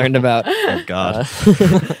 Learned about. Oh God.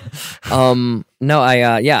 No,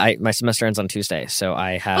 my semester ends on Tuesday, so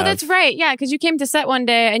I have. Oh, that's right. Yeah, because you came to set one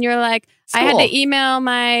day and you're like, I had to email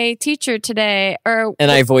my teacher today, and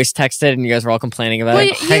I voice texted, and you guys were all complaining about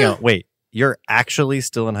it. Hang on, wait. You're actually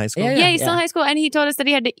still in high school? Yeah, he's still in high school. And he told us that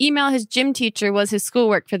he had to email his gym teacher was his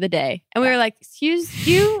schoolwork for the day. And we were like, excuse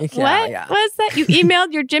you? What? Yeah. What's that? You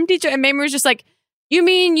emailed your gym teacher? And Mamie was just like, you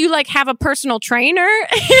mean you like have a personal trainer?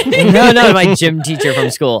 No, my gym teacher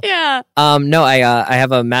from school. Yeah. No, I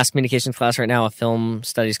have a mass communications class right now, a film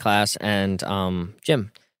studies class, and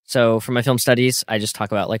gym. So for my film studies, I just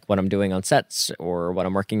talk about like what I'm doing on sets or what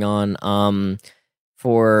I'm working on.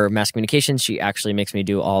 For mass communications, she actually makes me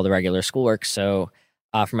do all the regular schoolwork. So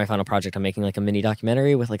for my final project, I'm making like a mini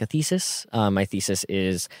documentary with like a thesis. My thesis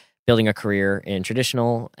is building a career in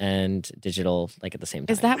traditional and digital, like at the same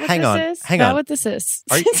time. Is that what Hang this on. is? Hang is that on. what this is?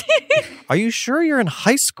 Are you sure you're in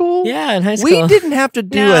high school? Yeah, in high school. We didn't have to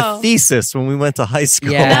do No. a thesis when we went to high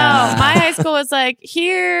school. Yeah. No, my high school was like,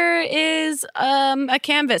 here is a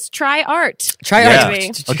canvas. Try art. Try Yeah.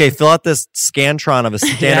 art. Okay, fill out this Scantron of a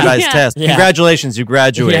standardized Yeah. test. Yeah. Congratulations, you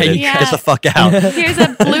graduated. Yeah. Get the fuck out. Here's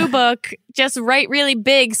a blue book. Just write really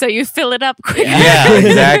big so you fill it up quick. Yeah,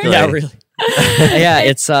 exactly. Yeah, really. Yeah,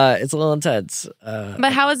 it's a little intense.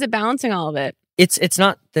 But how is it balancing all of it? It's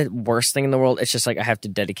not the worst thing in the world. It's just like I have to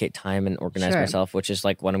dedicate time and organize Sure. myself, which is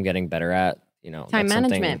like what I'm getting better at. Time that's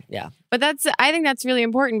something- management. Yeah. But I think that's really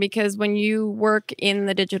important because when you work in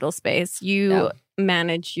the digital space, you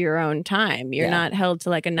manage your own time. You're Yeah. not held to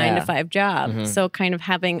like a 9-to-5 job. Mhm. So kind of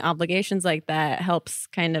having obligations like that helps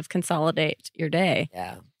kind of consolidate your day,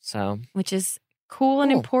 Yeah. So which is cool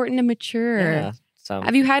and Cool. important and mature. yeah. So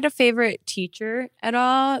Have you had a favorite teacher at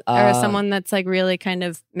all? Or someone that's like really kind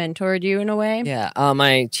of mentored you in a way? yeah.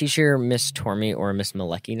 My teacher, Miss Tormy or Miss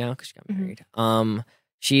Malecki now because she got married.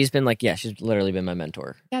 She's been like, she's literally been my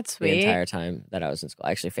mentor That's the sweet. entire time that I was in school.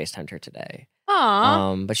 I actually FaceTimed her today.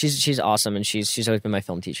 Aw, But she's awesome, and she's always been my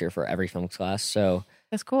film teacher for every film class. So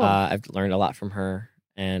that's cool. I've learned a lot from her,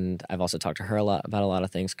 and I've also talked to her a lot about a lot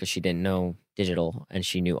of things because she didn't know digital and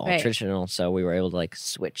she knew all Right. traditional. So we were able to like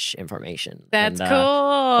switch information. That's and,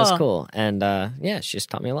 cool. That's cool, and she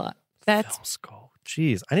just taught me a lot. That's Film school.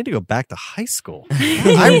 Jeez, I need to go back to high school.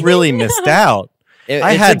 I really missed out.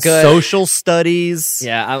 I had social studies.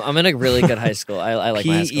 Yeah, I'm in a really good high school. I like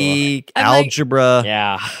my high school. PE, algebra.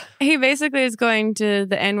 Yeah. He basically is going to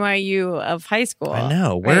the NYU of high school. I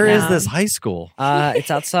know. Where is this high school?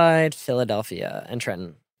 It's outside Philadelphia and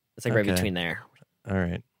Trenton. It's like right between there. All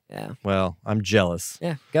right. Yeah. Well, I'm jealous.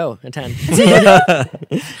 Yeah, go attend.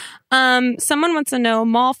 Someone wants to know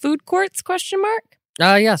mall food courts? ?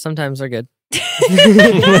 Yeah, sometimes they're good. This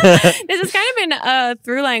has kind of been a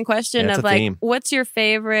through line question of like, theme. what's your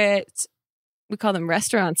favorite? We call them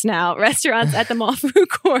restaurants now. Restaurants at the mall food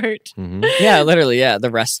court. Mm-hmm. Yeah, literally. Yeah, the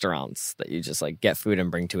restaurants that you just like get food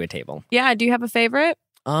and bring to a table. Yeah. Do you have a favorite?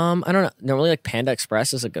 I don't know. Normally, like Panda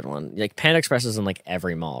Express is a good one. Like Panda Express is in like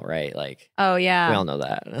every mall, right? Like, oh yeah, we all know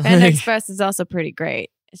that. Panda Express is also pretty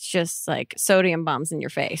great. It's just like sodium bombs in your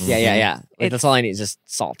face. Yeah. Like, that's all I need is just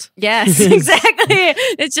salt. Yes, exactly.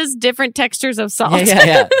 It's just different textures of salt.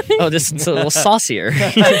 Yeah. Oh, this is a little saucier.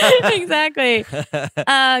 Exactly.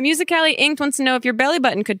 Musically Inked wants to know if your belly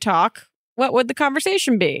button could talk, what would the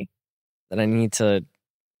conversation be? That I need to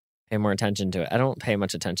pay more attention to it. I don't pay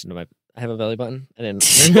much attention to I have a belly button. I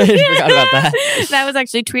forgot about that. That was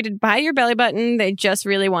actually tweeted by your belly button. They just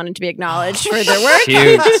really wanted to be acknowledged for their work.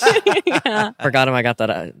 Huge. Yeah. Forgot him. I got that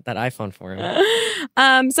iPhone for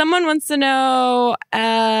him. Someone wants to know,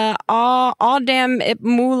 all damn it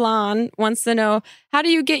Mulan wants to know, how do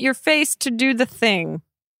you get your face to do the thing?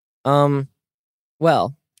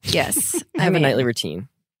 Well, yes. I have a nightly routine.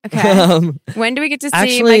 Okay. When do we get to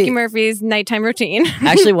see Mikey Murphy's nighttime routine?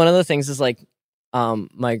 Actually, one of the things is like,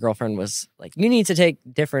 my girlfriend was like, you need to take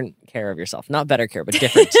different care of yourself. Not better care, but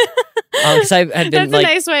different. Because I had been That's a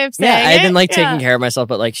nice way of saying I had been like taking care of myself,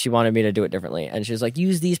 but like she wanted me to do it differently. And she was like,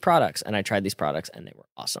 use these products. And I tried these products and they were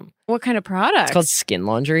awesome. What kind of products? It's called Skin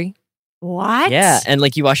Laundry. What? Yeah. And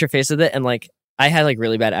like you wash your face with it. And like I had like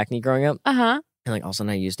really bad acne growing up. Uh-huh. And like all of a sudden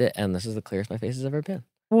I used it. And this is the clearest my face has ever been.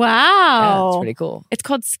 Wow. Yeah, it's pretty cool. It's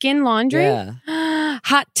called Skin Laundry? Yeah.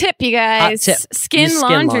 Hot tip, you guys. Hot tip. Skin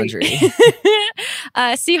Laundry.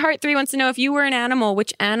 C Heart 3 wants to know, if you were an animal,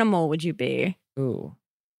 which animal would you be? Ooh.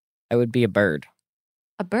 I would be a bird.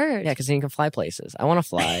 A bird? Yeah, because then you can fly places. I want to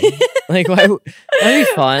fly. Like, that'd be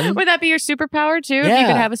fun. Would that be your superpower too? Yeah. If you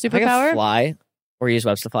could have a If I superpower? could fly or use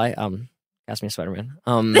webs to fly. Cast me as Spider-Man.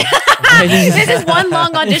 This is one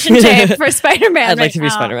long audition tape for Spider-Man. I'd like to be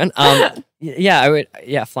Spider-Man. Yeah, I would.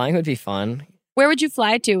 Yeah, flying would be fun. Where would you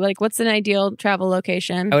fly to? Like, what's an ideal travel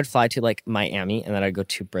location? I would fly to like Miami, and then I'd go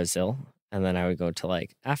to Brazil, and then I would go to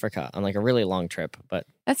like Africa on like a really long trip. But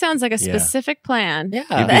that sounds like a specific plan.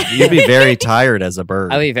 Yeah, you'd be very tired as a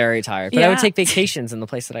bird. I'd be very tired, but I would take vacations in the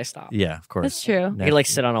place that I stop. Yeah, of course. That's true. You'd like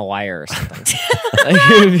sit on a wire or something.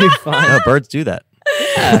 It would be fun. No, birds do that.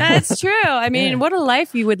 That's true. I mean, what a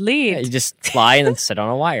life you would lead. Yeah, you just fly and then sit on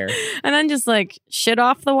a wire. And then just like shit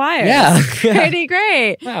off the wire. Yeah. Pretty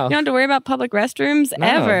great. Wow. You don't have to worry about public restrooms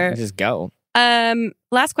ever. Just go.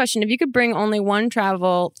 Last question. If you could bring only one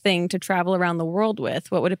travel thing to travel around the world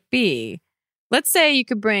with, what would it be? Let's say you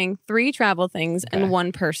could bring 3 travel things and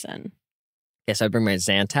one person. Yes, I'd bring my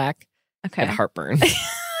Zantac. Okay. I have heartburn.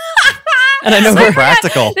 And I know so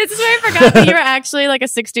practical. This is where I forgot that you were actually like a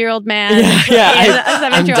 60-year-old man. Yeah,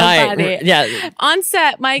 a 7-year-old body. Yeah. On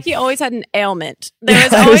set, Mikey always had an ailment. There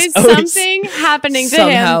was always something happening to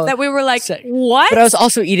him that we were like, what? But I was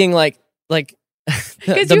also eating like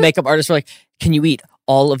the makeup artists were like, can you eat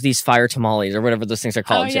all of these fire tamales or whatever those things are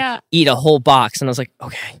called? Oh, yeah. Eat a whole box. And I was like,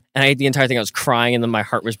 okay. And I ate the entire thing. I was crying and then my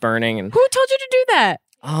heart was burning. And who told you to do that?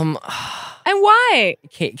 And why?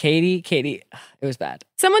 Katie, it was bad.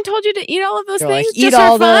 Someone told you to eat all of those things? Like, just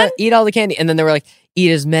for fun? Eat all the candy. And then they were like,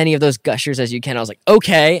 eat as many of those gushers as you can. I was like,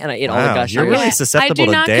 okay. And I ate all the gushers. You're really susceptible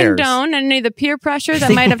to dares. I do not condone any of the peer pressure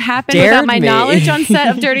that might have happened without my knowledge on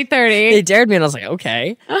set of Dirty 30. They dared me and I was like,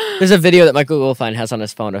 okay. There's a video that Michael Goldfine has on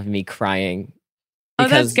his phone of me crying. Oh,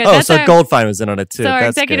 that's good. So Goldfine was in on it too. So our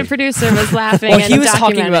executive producer was laughing. Well, he was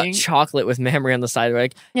talking about chocolate with memory on the side. We're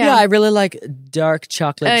like, yeah, I really like dark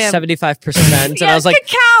chocolate, 75%. And I was like,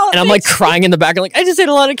 cacao. And I'm like crying in the back. I'm like, I just ate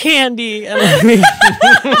a lot of candy. And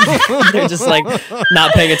they're just like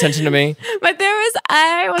not paying attention to me. But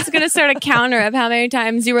I was going to start a counter of how many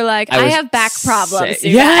times you were like, I have back problems.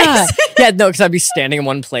 Yeah. No, because I'd be standing in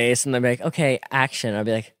one place and they'd be like, okay, action. I'd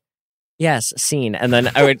be like, yes, scene. And then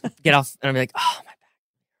I would get off and I'd be like, oh, my back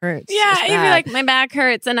hurts. Yeah, you'd be like, my back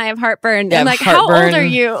hurts and I have heartburn. Yeah, I'm like, how old are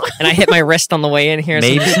you? And I hit my wrist on the way in here.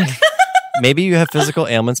 Maybe. maybe you have physical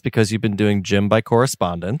ailments because you've been doing gym by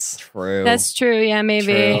correspondence. True. That's true. Yeah,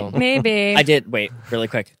 maybe. True. Maybe. I did. Wait, really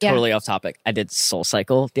quick. Yeah. Totally off topic. I did Soul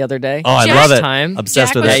Cycle the other day. Oh, I Jack- love it. Time.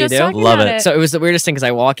 Obsessed Jack with was it. just talking Love about it. So it was the weirdest thing because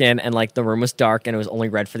I walk in and like the room was dark and it was only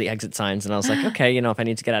red for the exit signs, and I was like, okay, if I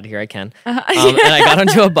need to get out of here, I can. And I got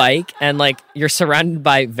onto a bike, and like you're surrounded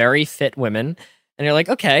by very fit women. And you're like,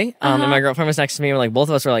 okay. And my girlfriend was next to me. And like both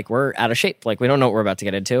of us were like, we're out of shape. Like we don't know what we're about to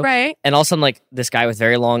get into. Right. And all of a sudden, like this guy with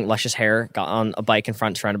very long, luscious hair got on a bike in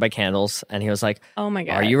front, surrounded by candles, and he was like, Oh my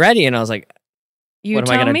God. "Are you ready?" And I was like, You "What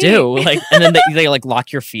am I tell gonna me. do?" Like, and then they like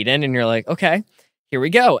lock your feet in, and you're like, "Okay, here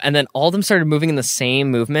we go." And then all of them started moving in the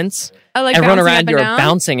same movements. Oh, like Everyone bouncing around up you and are down?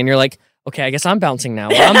 bouncing, and you're like, okay, I guess I'm bouncing now.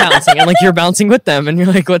 Well, I'm bouncing, and like you're bouncing with them, and you're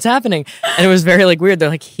like, what's happening? And it was very like weird. They're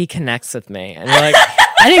like, he connects with me, and you're like,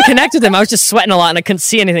 I didn't connect with him. I was just sweating a lot, and I couldn't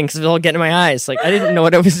see anything because it was all getting in my eyes. Like I didn't know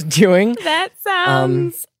what I was doing. That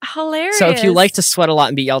sounds hilarious. So if you like to sweat a lot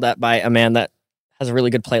and be yelled at by a man that has a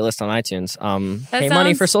really good playlist on iTunes, pay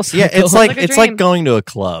money sounds- for Soul Cycle. Yeah, it's like like a it's like dream. going to a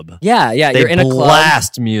club. yeah, They you're in a club.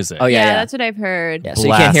 blast music. Oh yeah, yeah. that's what I've heard. Yeah, so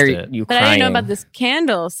you can't hear Blast it. you But crying. I didn't know about this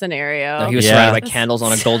candle scenario. No, he was Yeah. surrounded by candles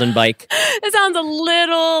on a golden bike. It sounds a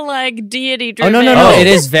little like deity Oh driven. no, it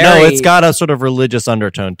is very. No, it's got a sort of religious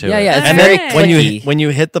undertone to Yeah, it. yeah, it's and very then when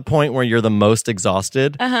you clicky. hit the point where you're the most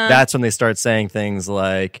exhausted, that's when they start saying things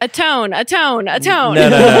like a tone.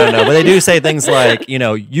 no. But they do say things like,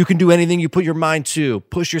 you can do anything you put your mind to.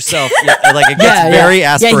 Push yourself. Yeah, like it gets very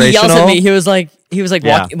aspirational. Yeah, he yells at me. He was like,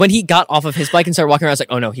 Yeah. when he got off of his bike and started walking around, I was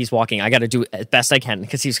like, oh no, he's walking. I got to do as best I can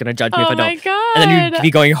because he's going to judge me if I Oh don't. my God. And then you'd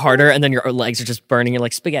be going harder, and then your legs are just burning. You're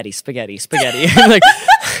like, spaghetti. Like,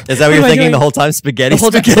 Is that what am you're I thinking doing? the whole time? Spaghetti, the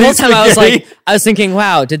whole spaghetti, time I was spaghetti? like, I was thinking,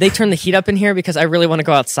 wow, did they turn the heat up in here? Because I really want to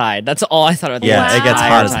go outside. That's all I thought. Yeah, it gets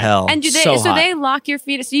hot as hell. And do they? So So, hot. they lock your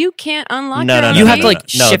feet, so you can't unlock. No, your no, own no, You no, have to like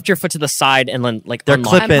feet? no. shift your foot to the side and then like They're unlock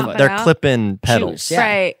clipping. your foot. They're out. clipping pedals. Shoes, yeah.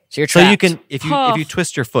 Right. So you're So you trapped. can, if you Oh.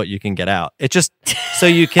 twist your foot, you can get out. It just so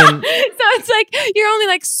you can. So it's like you're only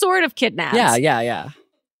like sort of kidnapped. Yeah.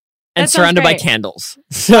 And That sounds surrounded by great. candles.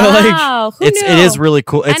 So like, Wow. Who It knew? is really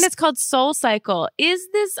cool. and it's called Soul Cycle. Is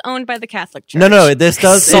this owned by the Catholic Church? no. This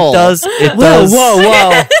does. Soul. It does. It whoa, does.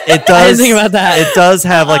 whoa. It I does. didn't think about that. It does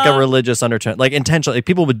have like a religious undertone, like intentionally.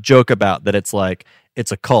 People would joke about that. It's like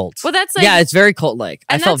it's a cult. Well, that's like Yeah, it's very cult-like.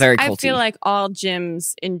 I and felt very that's- culty. I feel like all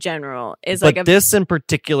gyms in general is but like a this in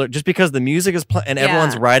particular, just because the music is playing and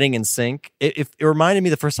everyone's Yeah. riding in sync, it reminded me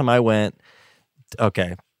the first time I went. Okay,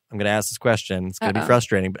 I'm going to ask this question. It's going to be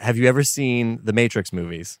frustrating, but have you ever seen the Matrix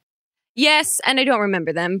movies? yes, and I don't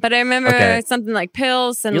remember them, but I remember Okay. something like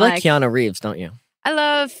pills and you like Keanu Reeves, don't you? I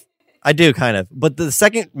love. I do kind of, but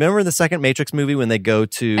remember the second Matrix movie when they go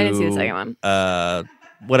to I didn't see the second one.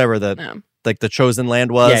 whatever the No. like the chosen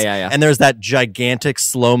land was, Yeah. and there's that gigantic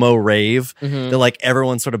slow mo rave Mhm. that like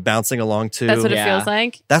everyone's sort of bouncing along to. That's what Yeah. it feels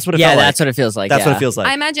like. That's what it Yeah, felt like. that's what it feels like. That's yeah. what it feels like.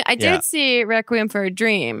 I imagine I did Yeah. see Requiem for a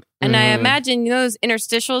Dream, and I Mhm. imagine those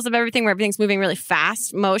interstitials of everything where everything's moving really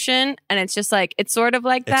fast motion, and it's just like it's sort of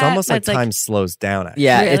like that. It's almost but like it's time slows down. Actually.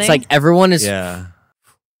 Yeah, Really? it's like everyone is, Yeah,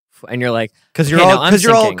 and you're like, because Okay, now I'm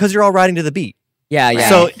thinking. you're all riding to the beat. yeah.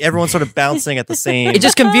 So everyone's sort of bouncing at the same. it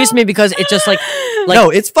just confused me because it just like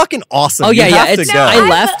no, it's fucking awesome. Oh, yeah, you yeah, have to it's- go. I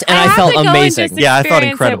left and I have felt to go and amazing. just Yeah, I felt experience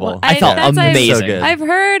it. incredible. I felt that's like- amazing. So good. I've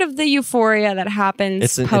heard of the euphoria that happens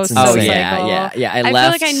It's post insane. Oh Soul yeah, Cycle. yeah. I I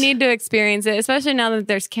left. feel like I need to experience it, especially now that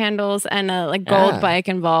there's candles and a like gold Yeah. bike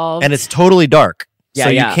involved. and it's totally dark. Yeah, so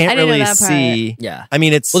yeah. you can't I didn't know really that part. see. Yeah. I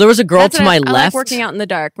mean, it's Well, there was a girl That's to what my I left. like working out in the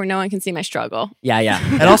dark where no one can see my struggle. Yeah.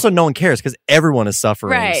 and also no one cares because everyone is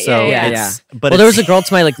suffering. Right, So yeah. it's, but Well, there was a girl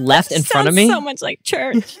to my like left in front of me. Sounds so much like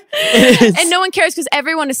church, It and no one cares because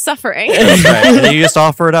everyone is suffering. That's right. And then you just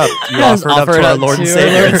offer it up. You offer it up to our Lord and to our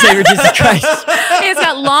Savior. Lord and Savior Jesus Christ. He's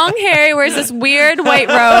got long hair. He wears this weird white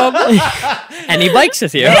robe. And he bikes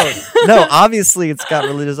with you. No, obviously it's got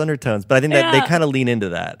religious undertones, but I think that they Yeah. kind of lean into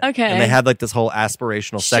that. Okay. And they have like this whole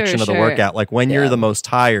aspirational section of the sure. workout. Like when you're Yeah. the most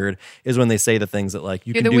tired is when they say the things that like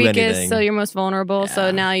you You're can the do weakest, anything. so you're most vulnerable.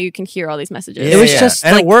 So now you can hear all these messages. Yeah, It was yeah. just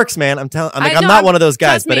and like- it works, man. I'm I know, not one of those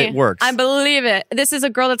guys, trust but me, it works. I believe it. This is a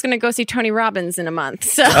girl that's going to go see Tony Robbins in a month.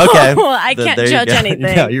 So Okay. I Th- can't there you judge go.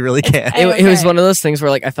 anything. No, you really can't. It was Okay. one of those things where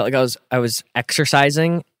like I felt like I was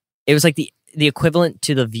exercising. It was like the equivalent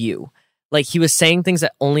to The View. Like he was saying things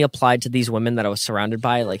that only applied to these women that I was surrounded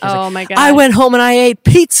by. Like, he was Oh like, my God. I went home and I ate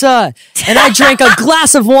pizza and I drank a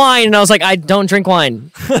glass of wine. And I was like, I don't drink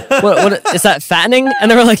wine. What is that fattening? And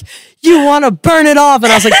they were like, you want to burn it off?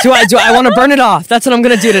 And I was like, do I want to burn it off? That's what I'm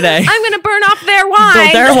going to do today. I'm going to burn off their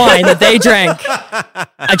wine. Their wine that they drank.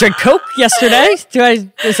 I drank Coke yesterday.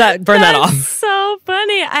 Does that burn that off? So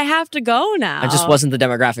funny. I have to go now. I just wasn't the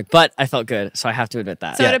demographic, but I felt good, so I have to admit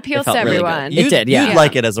that. So it appeals to everyone. It did, yeah. You'd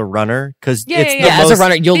like it as a runner because as a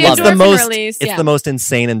runner, you'll love it. It's the most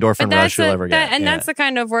insane endorphin rush you'll ever get. And that's the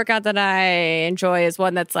kind of workout that I enjoy, is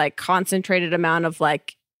one that's like concentrated amount of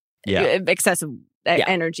like excessive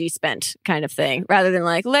energy spent kind of thing, rather than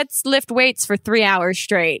like, let's lift weights for 3 hours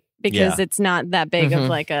straight, because it's not that big of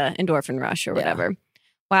like a endorphin rush or whatever.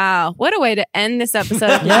 Wow, what a way to end this episode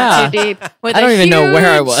of Not Too Deep. With I don't even know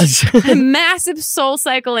where I was. Massive Soul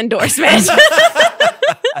Cycle endorsement.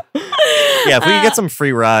 If we could get some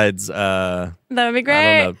free rides, that would be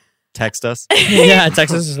great. I don't know, text us.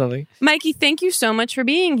 Text us or something. Mikey, thank you so much for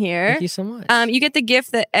being here. Thank you so much. You get the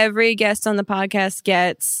gift that every guest on the podcast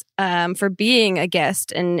gets for being a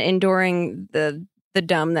guest and enduring the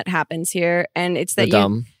dumb that happens here. And it's that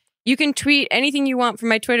you can tweet anything you want from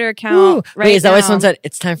my Twitter account. Wait, is that why someone said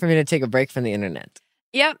it's time for me to take a break from the internet?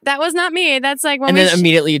 Yep, that was not me. That's like when and then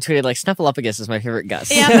immediately you tweeted like Snuffleupagus is my favorite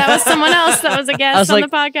guest. Yeah, that was someone else that was a guest on the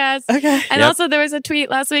podcast. Okay. And also there was a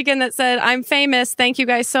tweet last weekend that said, "I'm famous. Thank you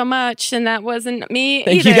guys so much." And that wasn't me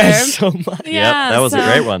Thank either. you guys so much. Yeah, that was a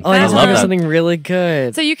great one. Oh, I love that. Something really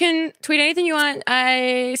good. So you can tweet anything you want.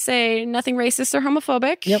 I say nothing racist or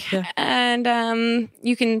homophobic. Yep. Yeah. And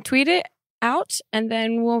you can tweet it out, and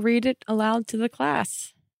then we'll read it aloud to the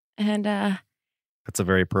class. And that's a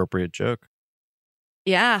very appropriate joke.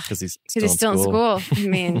 Yeah, because he's still in school. I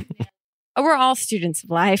mean, we're all students of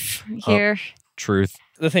life here. Truth.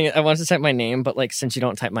 The thing, I wanted to type my name, but like since you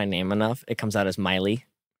don't type my name enough, it comes out as Miley.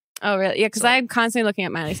 Oh, really? Yeah, because I'm constantly looking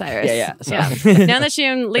at Miley Cyrus. Yeah. Now that she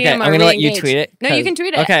and Liam are I'm gonna let you tweet it. No, you can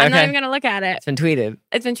tweet it. I'm not even gonna look at it. It's been tweeted.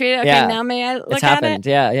 It's been tweeted. Okay, now may I look at it?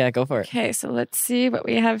 Yeah, go for it. Okay, so let's see what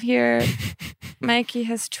we have here. Mikey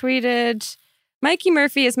has tweeted, "Mikey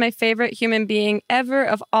Murphy is my favorite human being ever,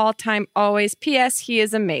 of all time, always. P.S. He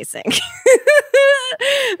is amazing."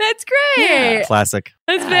 That's great. Yeah, classic.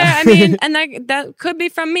 That's fair. I mean, and that could be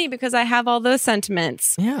from me because I have all those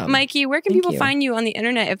sentiments. Yeah. Mikey, where can people find you on the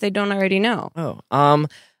internet if they don't already know? On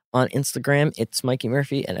Instagram, it's Mikey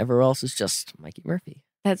Murphy, and everywhere else is just Mikey Murphy.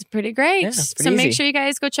 That's pretty great. Yeah, so make sure you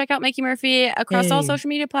guys go check out Mikey Murphy across all social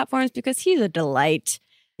media platforms because he's a delight.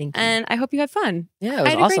 Thank you. And I hope you had fun. Yeah, it was I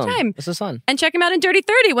had a awesome. great time. This was fun. And check him out in Dirty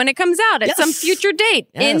 30 when it comes out at some future date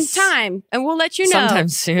in time. And we'll let you know. Sometime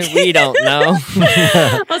soon. We don't know.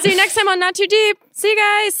 We'll see you next time on Not Too Deep. See you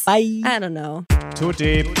guys. Bye. I don't know. Too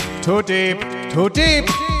deep, too deep, too deep.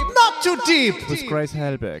 Not Too Deep with Grace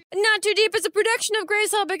Helbig. Not Too Deep is a production of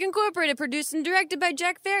Grace Helbig Incorporated, produced and directed by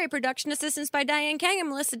Jack Ferry, production assistance by Diane Kang and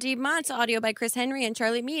Melissa D. Montz, audio by Chris Henry and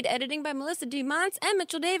Charlie Mead, editing by Melissa D. Montz and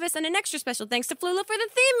Mitchell Davis, and an extra special thanks to Flula for the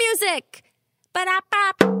theme music. Ba-da-ba.